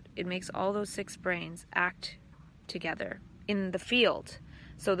around, it makes all those 6 brains act together in the field.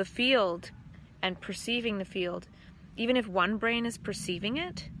 So the field and perceiving the field, even if one brain is perceiving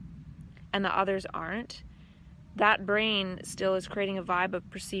it and the others aren't, that brain still is creating a vibe of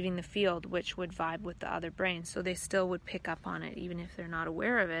perceiving the field, which would vibe with the other brain. So they still would pick up on it, even if they're not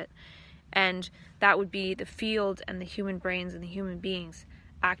aware of it. And that would be the field and the human brains and the human beings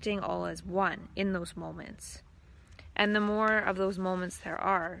acting all as one in those moments. And the more of those moments there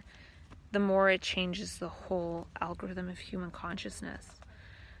are, the more it changes the whole algorithm of human consciousness.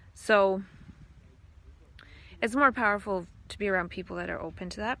 So it's more powerful to be around people that are open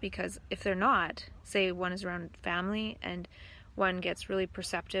to that, because if they're not, say one is around family and one gets really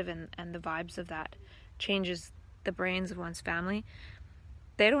perceptive and the vibes of that changes the brains of one's family,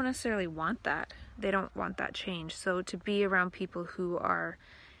 they don't necessarily want that. They don't want that change. So to be around people who are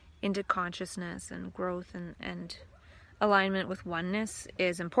into consciousness and growth and alignment with oneness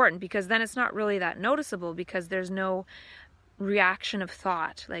is important, because then it's not really that noticeable, because there's no reaction of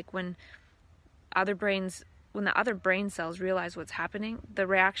thought. Like when the other brain cells realize what's happening, the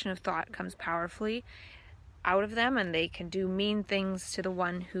reaction of thought comes powerfully out of them, and they can do mean things to the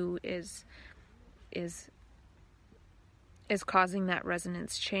one who is causing that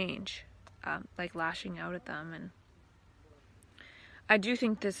resonance change, like lashing out at them. And I do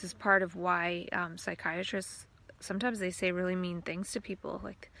think this is part of why psychiatrists, sometimes they say really mean things to people,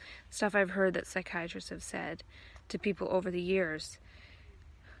 like stuff I've heard that psychiatrists have said to people over the years.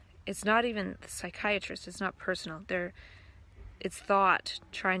 It's not even the psychiatrist, it's not personal. it's thought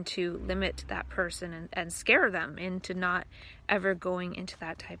trying to limit that person and scare them into not ever going into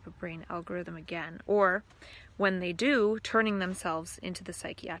that type of brain algorithm again. Or when they do, turning themselves into the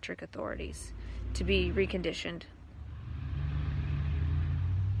psychiatric authorities to be reconditioned.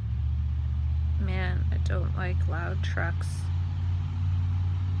 Man, I don't like loud trucks.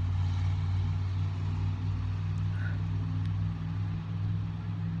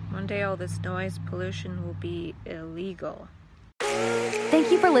 One day all this noise pollution will be illegal.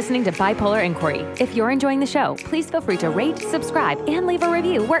 Thank you for listening to Bipolar Inquiry. If you're enjoying the show, please feel free to rate, subscribe, and leave a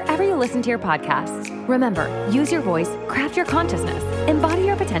review wherever you listen to your podcasts. Remember, use your voice, craft your consciousness, embody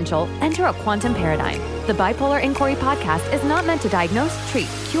your potential, enter a quantum paradigm. The Bipolar Inquiry podcast is not meant to diagnose, treat,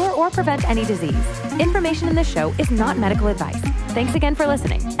 cure, or prevent any disease. Information in this show is not medical advice. Thanks again for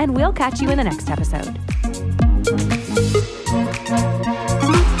listening, and we'll catch you in the next episode.